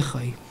b'chol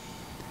koichoi.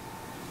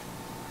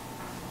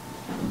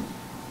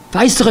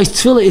 Vayisrachos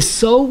Tefillah is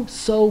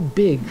so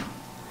big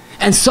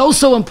and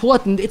so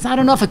important. It's not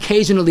enough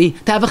occasionally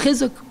to have a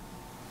chizuk.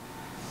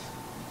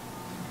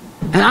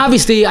 And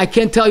obviously, I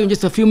can't tell you in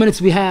just a few minutes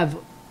we have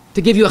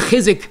to give you a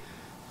chizuk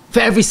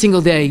for every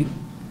single day.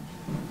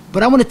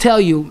 But I want to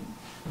tell you,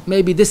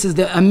 maybe this is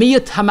the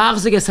amiyat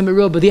hamachzik es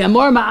hamerubah, the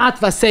amor ma'at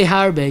vasei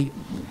harbe.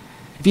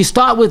 If you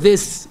start with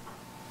this,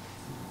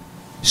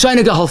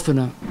 shayna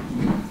geholfena.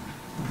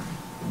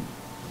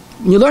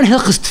 When you learn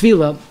Hilchos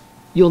Tefilah,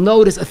 you'll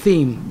notice a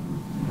theme.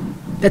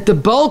 That the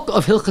bulk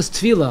of Hilchos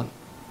Tefilah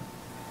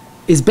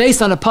is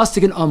based on a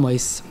pasuk in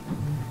Amos.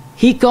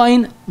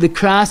 Hikoin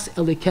l'kras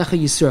elikecha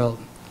Yisrael.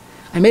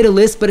 I made a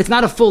list, but it's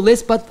not a full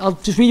list, but I'll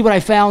just read what I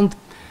found.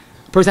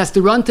 A person has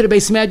to run to the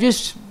Beis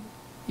Medrash.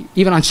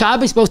 Even on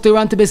Shabbos, supposed to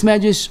run to Beis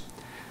Medrash.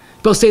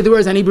 Supposed to say the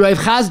words, Ani b'roiv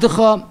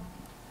chazdecha.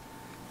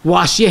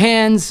 Wash your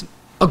hands.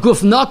 A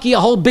guf naki, a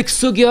whole big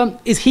sugya,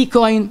 is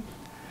hikoin.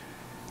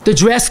 The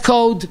dress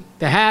code,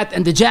 the hat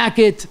and the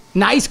jacket,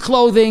 nice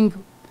clothing,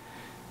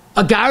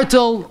 a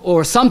gartel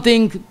or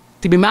something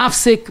to be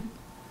mafsik,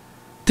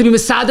 to be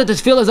mesadat to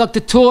tefillah zok the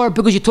Torah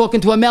because you're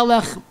talking to a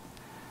melech.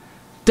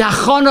 The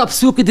achana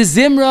psuka de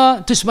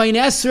zimra to shmayin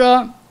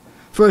esra.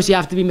 First you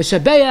have to be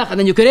meshabeach and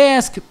then you could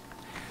ask.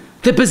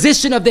 The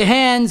position of the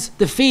hands,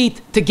 the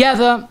feet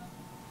together.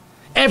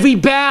 Every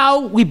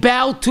bow, we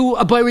bow to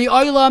a Bari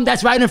Olam,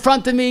 that's right in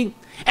front of me.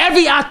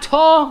 Every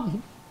atah,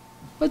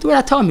 what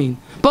does atah mean?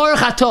 Baruch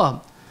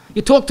atah.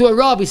 You talk to a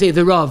Rav, you say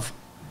the Rav.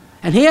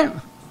 And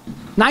here,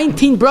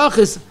 19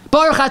 brachas,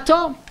 Baruch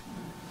atah.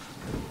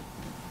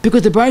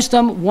 Because the Baruch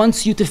Shem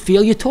wants you to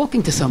feel you're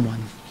talking to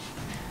someone.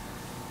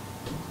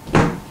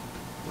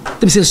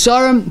 The Mesil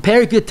Sharem,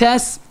 Perik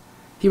Yotes,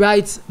 he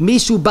writes,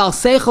 Mishu bal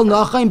seichel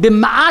nachayim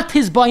b'ma'at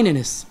his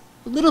baininus.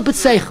 A little bit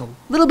seichel,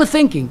 a little bit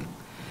thinking.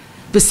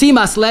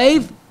 V'simas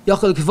leiv,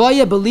 Yochel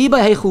Kvoya Beliba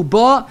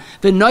Hechuba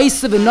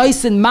Venoise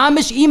Venoisen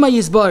Mamish Ima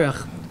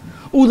Yisborach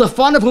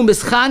Ulafanav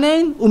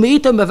Mischanen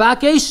Umeita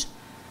Mavakesh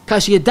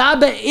Kash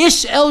Yadabe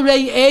Ish El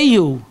Rei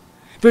Eyu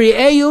Veri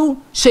Eyu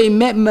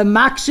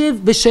Shemakshiv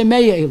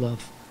V'Shemei Elov.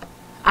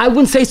 I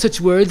wouldn't say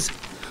such words,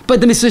 but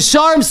the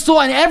Misasharim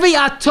saw in every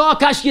Atah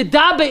Kash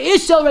Yadabe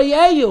Ish El Rei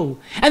Eyu.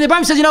 And the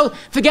Bible says,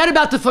 forget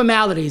about the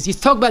formalities. He's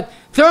talking about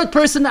third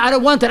person. I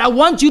don't want that. I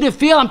want you to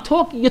feel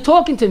you're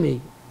talking to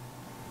me.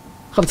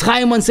 Chavetz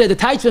Chaim once said, the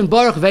title in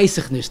Baruch weiß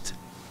ich nicht.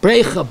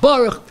 Brecha,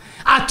 Baruch.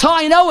 Atah,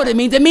 I know what it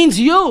means. It means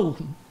you.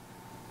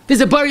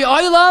 There's a Bari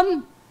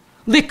Olam.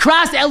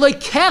 Likras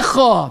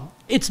Elokecha.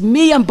 It's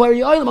me, I'm Bari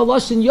Olam,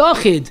 Aloshin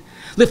Yochid.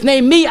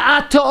 Lifnei mi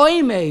Atah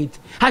Oimed.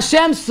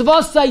 Hashem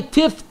Svosai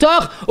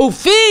Tiftach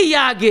Ufi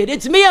Yagid.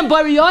 It's me, I'm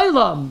Bari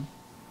Olam.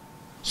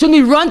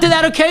 Shouldn't we run to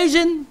that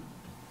occasion?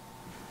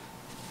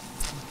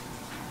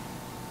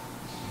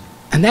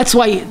 And that's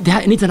why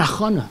it needs an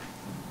achana.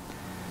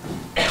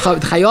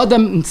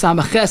 Chayodam in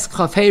Samaches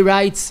Chafei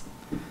writes,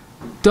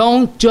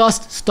 don't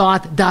just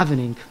start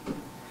davening.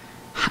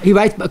 He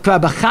writes,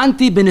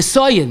 Bachanti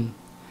b'nesoyin,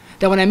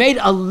 that when I made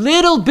a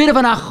little bit of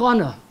an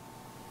achana,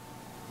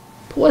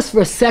 pause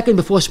for a second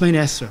before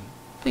Shemoneh Esrei.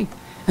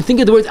 Think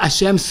of the words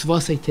Hashem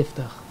Svosei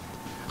Tiftach.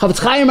 Chavetz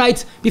Chaim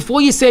writes,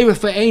 before you say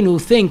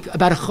Rafa'enu, think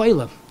about a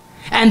choila.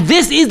 And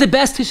this is the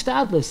best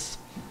hishtadlus.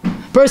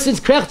 Person's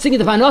krechtzing,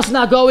 the vanos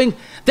not going.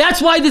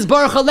 That's why this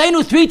Baruch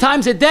Aleinu 3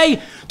 times a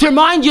day to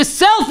remind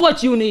yourself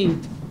what you need.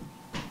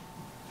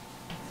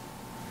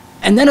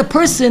 And then a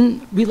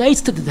person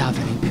relates to the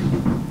davening.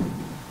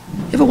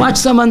 You ever watch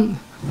someone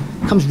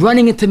comes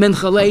running into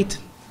mincha late?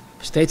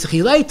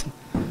 Late.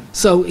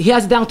 So he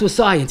has it down to a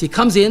science. He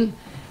comes in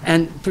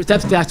and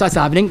starts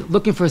davening,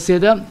 looking for a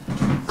siddur,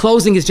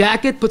 closing his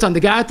jacket, puts on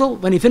the gartel.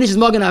 When he finishes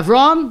Magen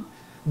Avram,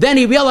 then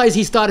he realized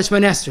he started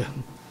Shemoneh Esrei.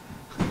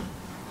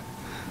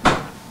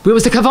 Where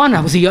was the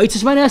kavanah? Was he yoytz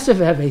Shemoneh Esrei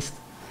for Hevest?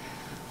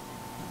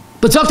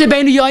 But Dr.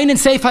 Beinu Yoin in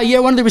Seif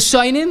HaYir, one of the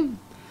Rishonim,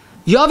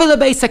 Yavi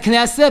lebeis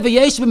hakneseh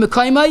v'yesh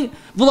b'mekaymai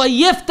v'lo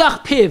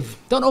yiftach piv.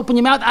 Don't open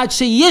your mouth. Ad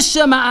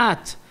sheyisha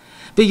ma'at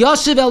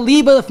v'yoshev el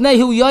liba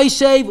lefnehu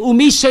yoshev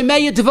u'mi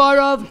shemei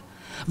dvarav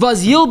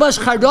v'az yilbash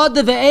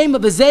charada v'eim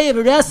v'zeh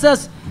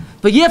v'resas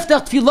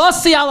v'yiftach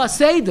tfilosi ala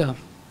seder.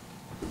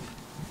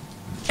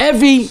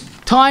 Every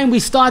time we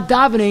start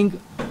davening,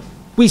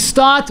 we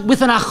start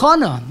with an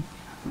achana.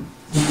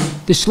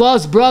 The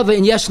Shlah's brother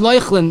in Yesh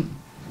Loichlin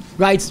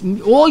writes,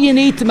 all you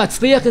need to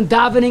matzliach in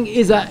davening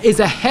is a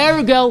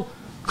hergel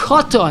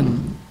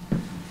koton.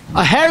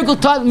 A hergel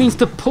koton means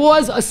to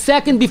pause a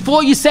second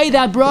before you say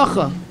that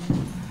bracha.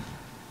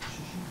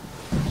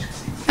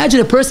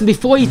 Imagine a person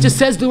before he just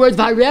says the words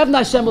V'harevna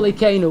Hashem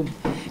Elokeinu.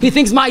 He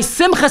thinks my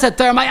simchas at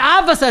my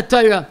avas at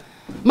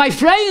my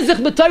freyzich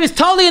b'Torah is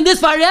totally in this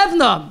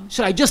V'harevna.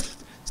 Should I just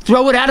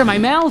throw it out of my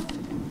mouth?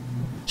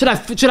 Should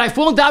I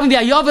fall down the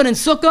Ayavan and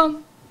Sukkah?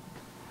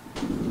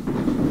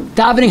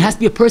 Davening has to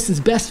be a person's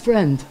best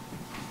friend.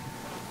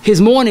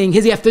 His morning,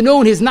 his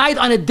afternoon, his night,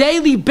 on a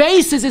daily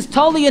basis is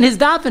totally in his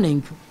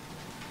davening.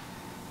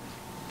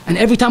 And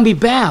every time we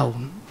bow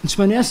in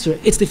Shemoneh Esrei,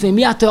 it's the Lifnei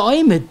mi Atah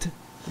Oimed.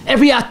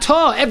 Every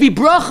atah, every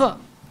bracha.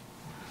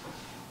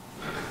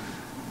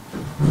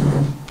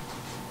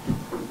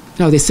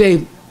 No, they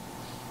say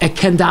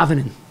eken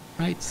davening,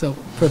 right? So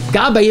for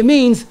Gabay it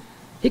means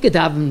he could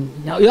daven,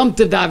 Yom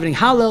Tov davening,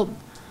 Hallel.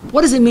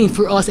 What does it mean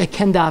for us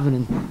eken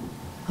davening?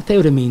 I'll tell you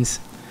what it means.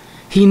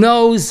 He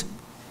knows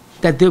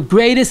that the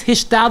greatest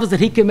hishtadlus that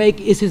he can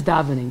make is his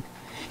davening.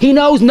 He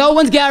knows no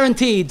one's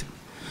guaranteed.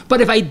 But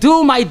if I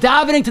do my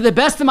davening to the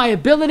best of my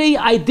ability,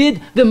 I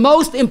did the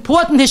most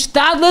important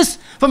hishtadlus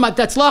for my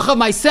tzlach of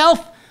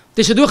myself,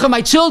 the shidduch of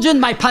my children,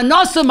 my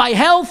panasa, my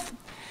health.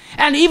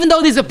 And even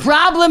though there's a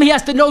problem, he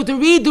has to know to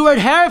read the word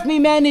heref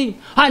mimeni.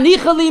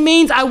 Hanichali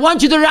means I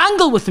want you to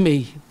wrangle with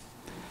me.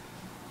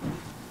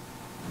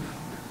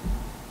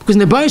 Because in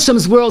the Baruch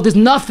Hashem's world, there's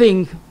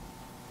nothing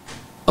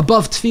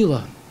above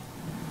Tefilah.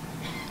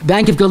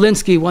 Bankiv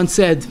Galinsky once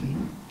said,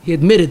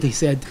 he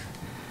said,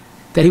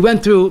 that he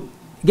went through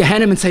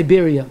Gehenna in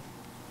Siberia.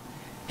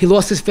 He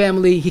lost his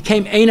family. He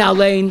came Ein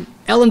Alein,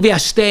 Ellen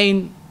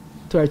V'Ashtein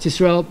to Eretz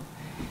Yisrael.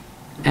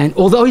 And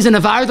although he's an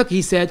Avardik,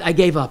 he said, I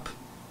gave up.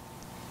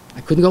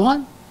 I couldn't go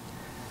on.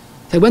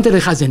 So I went to the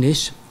Chazon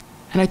Ish,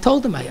 and I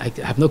told him, I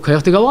have no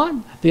koyach to go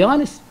on, to be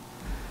honest.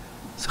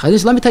 So Chazon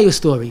Ish, let me tell you a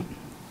story.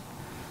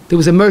 There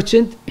was a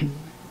merchant.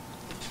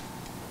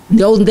 In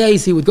the olden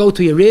days, he would go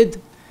to Yerid,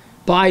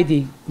 buy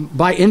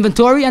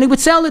inventory, and he would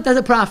sell it as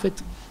a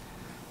profit.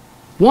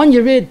 One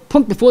Yerid,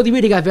 before the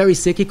Yerid, he got very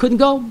sick. He couldn't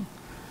go.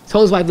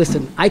 Told his wife,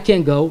 listen, I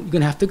can't go. You're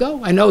going to have to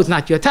go. I know it's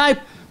not your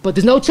type, but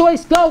there's no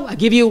choice. Go. I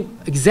give you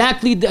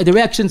exactly the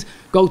directions.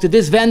 Go to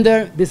this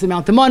vendor, this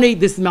amount of money,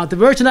 this amount of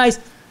merchandise.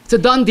 It's a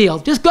done deal.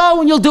 Just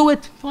go and you'll do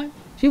it. Fine.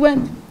 She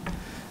went.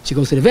 She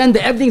goes to the vendor.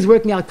 Everything's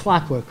working out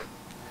clockwork.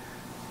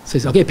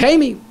 Says, okay, pay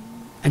me.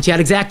 And she had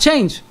exact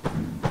change.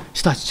 She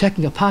starts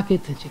checking her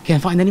pocket and she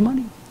can't find any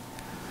money.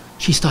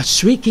 She starts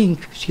shrieking.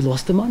 She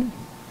lost the money.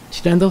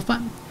 She didn't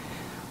find.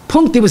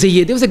 Punkt, there was a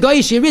Yid. There was a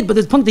guy, she read, but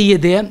there's Punkt, a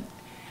Yid there.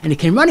 And he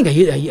came running. A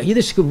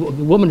Yiddish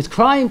woman is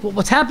crying.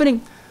 What's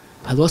happening?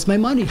 I lost my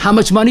money. How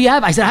much money you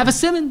have? I said, I have a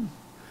simon.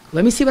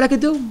 Let me see what I could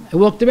do. I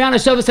walked around. I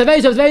shoved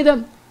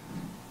a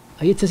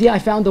Yid says, yeah, I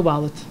found the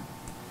wallet.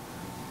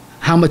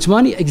 How much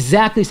money?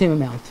 Exactly the same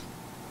amount.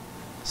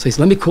 So he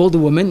said, let me call the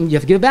woman. You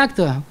have to give it back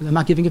to her. I'm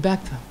not giving it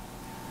back to her.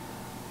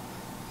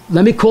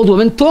 Let me call the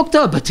woman, talk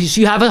to her, but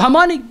you have her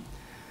money.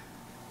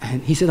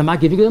 And he said, I'm not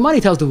giving you the money,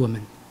 tells the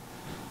woman.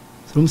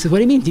 So the woman says, what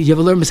do you mean? Did you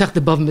ever learn Masech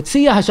the Bav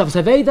Metzia, Hashav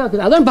Saveda?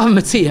 I learned Bav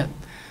Metzia.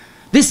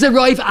 This is a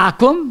Rav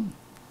Akum.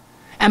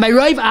 And by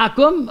Rav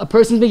Akum, a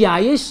person's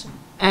Meyayish,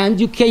 and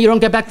you don't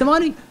get back the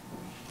money.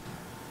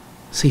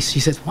 So she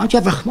says, why don't you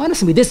have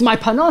Rachmanis on me? This is my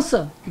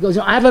Panasa. He goes,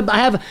 I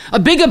have a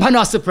bigger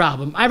Panasa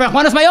problem. I have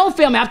Rachmanis my own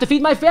family. I have to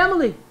feed my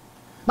family.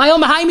 My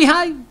own Mahai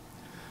Mihai.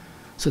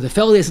 So the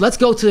fellow says, let's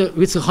go to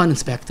Ritzur Khan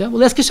inspector. Well,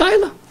 let's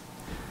Keshayla.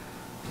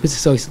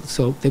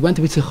 So they went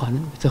to Ritzur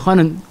Khan. Ritzur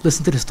Khan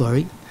listened to the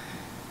story.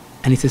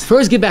 And he says,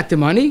 first give back the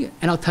money,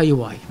 and I'll tell you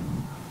why.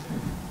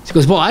 She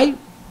goes, why?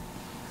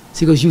 So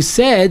he goes, you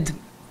said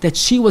that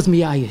she was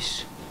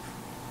Miyayish.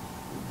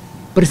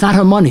 But it's not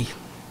her money.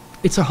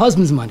 It's her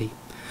husband's money.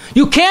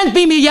 You can't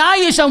be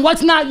Miyayish on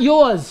what's not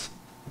yours.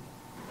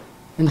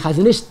 And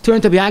Chazon Ish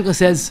turned to Bianca and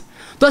says,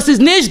 das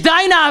ist nicht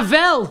deine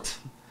Welt.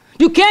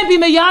 You can't be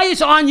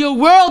Miyayish on your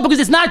world because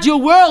it's not your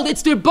world.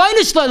 It's the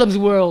Rebbeinu Shloim's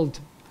world.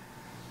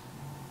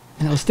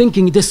 And I was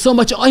thinking, there's so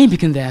much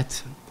oimik in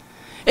that.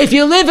 If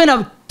you live in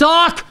a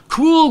dark,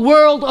 cruel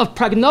world of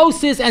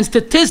prognosis and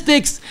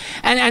statistics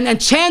and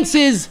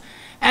chances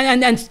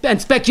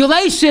and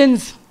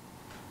speculations,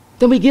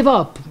 then we give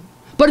up.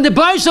 But in the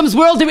Baruch Hashem's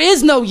world, there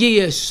is no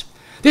Yish.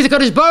 There's a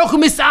Kadosh Baruch Hu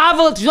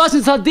misavel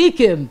t'shloshim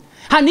tzadikim.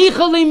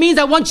 Hanichali means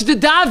I want you to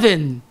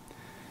daven.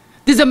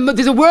 There's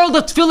a world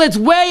of tefillah that's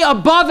way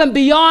above and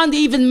beyond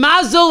even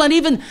mazel and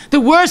even the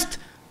worst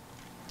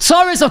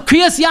tzoros of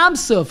Kriyas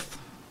Yamsuf.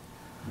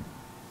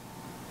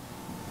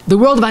 The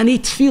world of Ani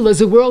Tefillah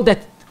is a world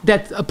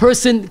that a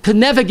person could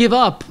never give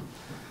up,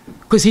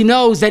 because he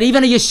knows that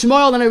even a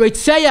Yishmael and a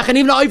Reitzayach and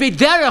even a Oivei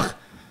Derech,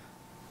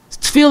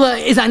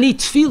 Tefillah is Ani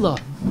Tefillah.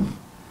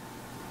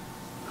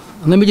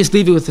 And let me just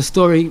leave you with a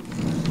story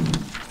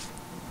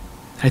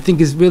that I think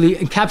is really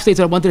encapsulates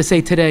what I wanted to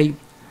say today.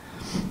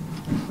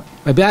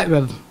 Rav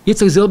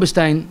Yitzchak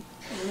Zilberstein,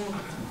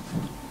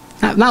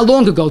 not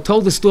long ago,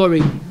 told the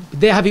story.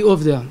 There, Havi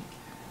Uvda.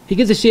 He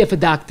gives a share for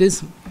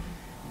doctors.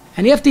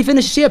 And after he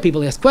finished the share,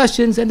 people ask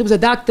questions, and there was a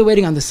doctor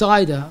waiting on the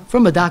side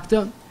from a doctor.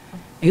 And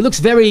he looks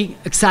very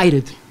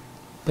excited,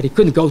 but he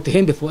couldn't go to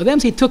him before them,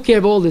 so he took care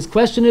of all his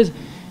questioners. And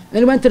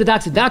then he went to the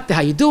doctor, doctor,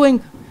 how you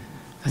doing?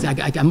 I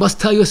said, I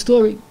must tell you a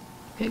story.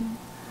 Okay.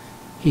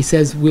 He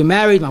says, we're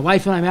married, my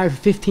wife and I are married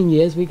for 15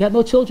 years, we got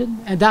no children.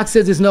 And doc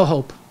says there's no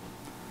hope.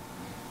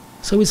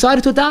 So we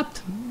decided to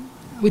adopt.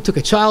 We took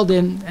a child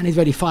in, and he's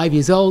already 5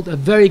 years old, a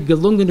very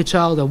gelungene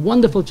child, a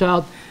wonderful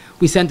child.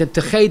 We sent him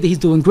to Cheder, he's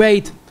doing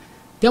great.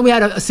 Then we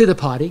had a Siddur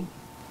party,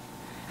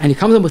 and he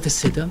comes in with the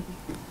Siddur,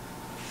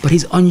 but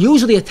he's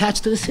unusually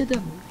attached to the Siddur.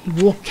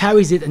 He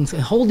carries it and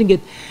holding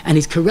it, and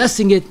he's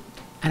caressing it.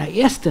 And I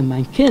asked him,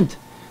 my kind,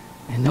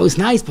 and that was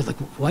nice, but like,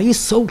 why are you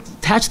so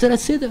attached to that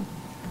Siddur?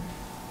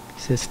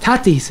 He says,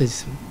 Tati, he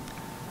says,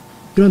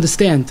 you don't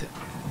understand.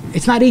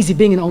 It's not easy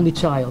being an only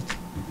child.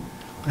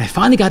 When I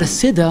finally got a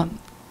Siddur,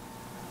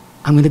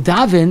 I'm going to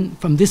daven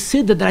from this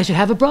Siddur that I should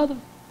have a brother.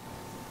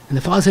 And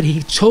the father said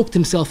he choked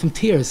himself from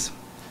tears.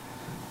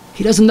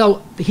 He doesn't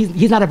know,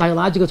 he's not a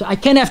biological child. I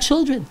can't have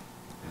children.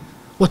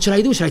 What should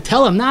I do? Should I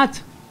tell him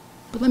not?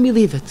 But let me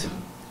leave it.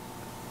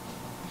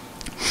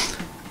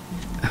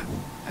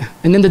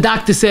 And then the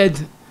doctor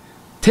said,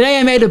 today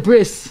I made a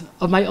bris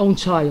of my own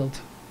child.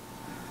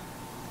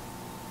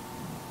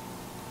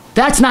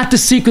 That's not the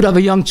secret of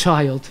a young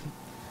child.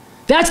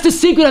 That's the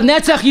secret of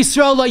Netzach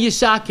Yisrael Lo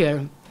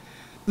Yishaker.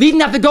 We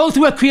didn't have to go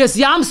through a Kriyas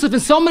Yamsuf in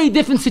so many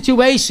different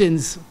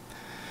situations.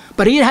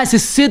 But he has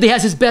his Sid, he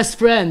has his best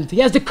friend. He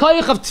has the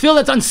koyach of Tefillah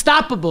that's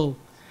unstoppable.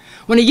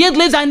 When a Yid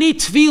lives, I need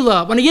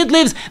Tefillah. When a Yid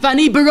lives,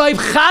 V'ani Beroiv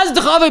Chaz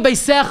D'chavei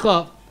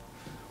Beisecha.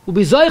 We'll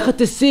be zoichet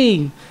to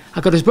see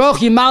HaKadosh Baruch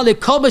Yimalik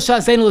Kol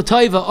B'Shas Einu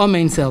L'Toiva.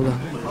 Amen. Selah.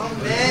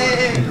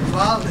 Amen.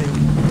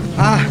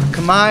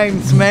 K'mayim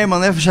Tzmei Mal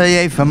Nefesh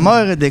HaYefa.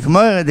 Moiradik.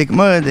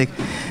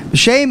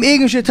 B'Shem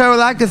Ign Shetor would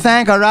like to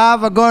thank our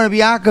Rav Rav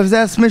Yakov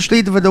Zev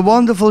Smith for the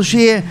wonderful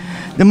shir.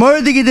 The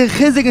Mordige, the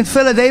Chizik and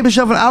Tefillah, the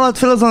Eibishov and all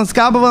Tefillahs on the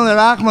Skabel and the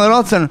Rachman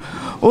Rotzen.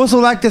 Also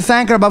like to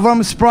thank our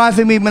Bavorm Spry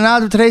for me,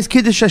 Menad of today's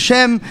Kiddush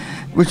Hashem,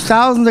 which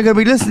thousands are going to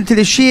be listening to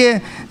the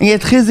shir and get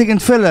Chizik and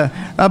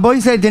Tefillah. Rabbi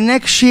said the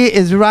next shir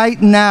is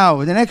right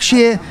now. The next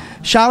shir,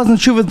 Shalos and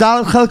Shuvas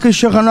Dalet Chelke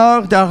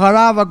Shulchan der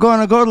Harav Agon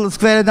Agordel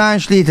Skvere Dain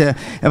Shlite.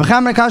 Wir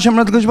haben eine Kasche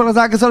mit Gush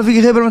Barazak soll für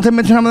gegeben und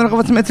mit haben noch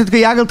was mit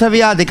gejagelt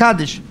Tavia, die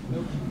Kaddish.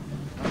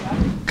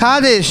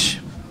 Kaddish.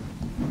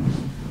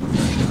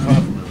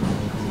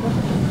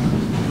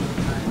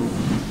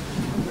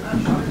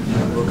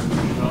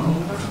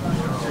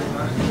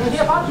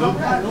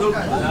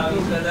 Look.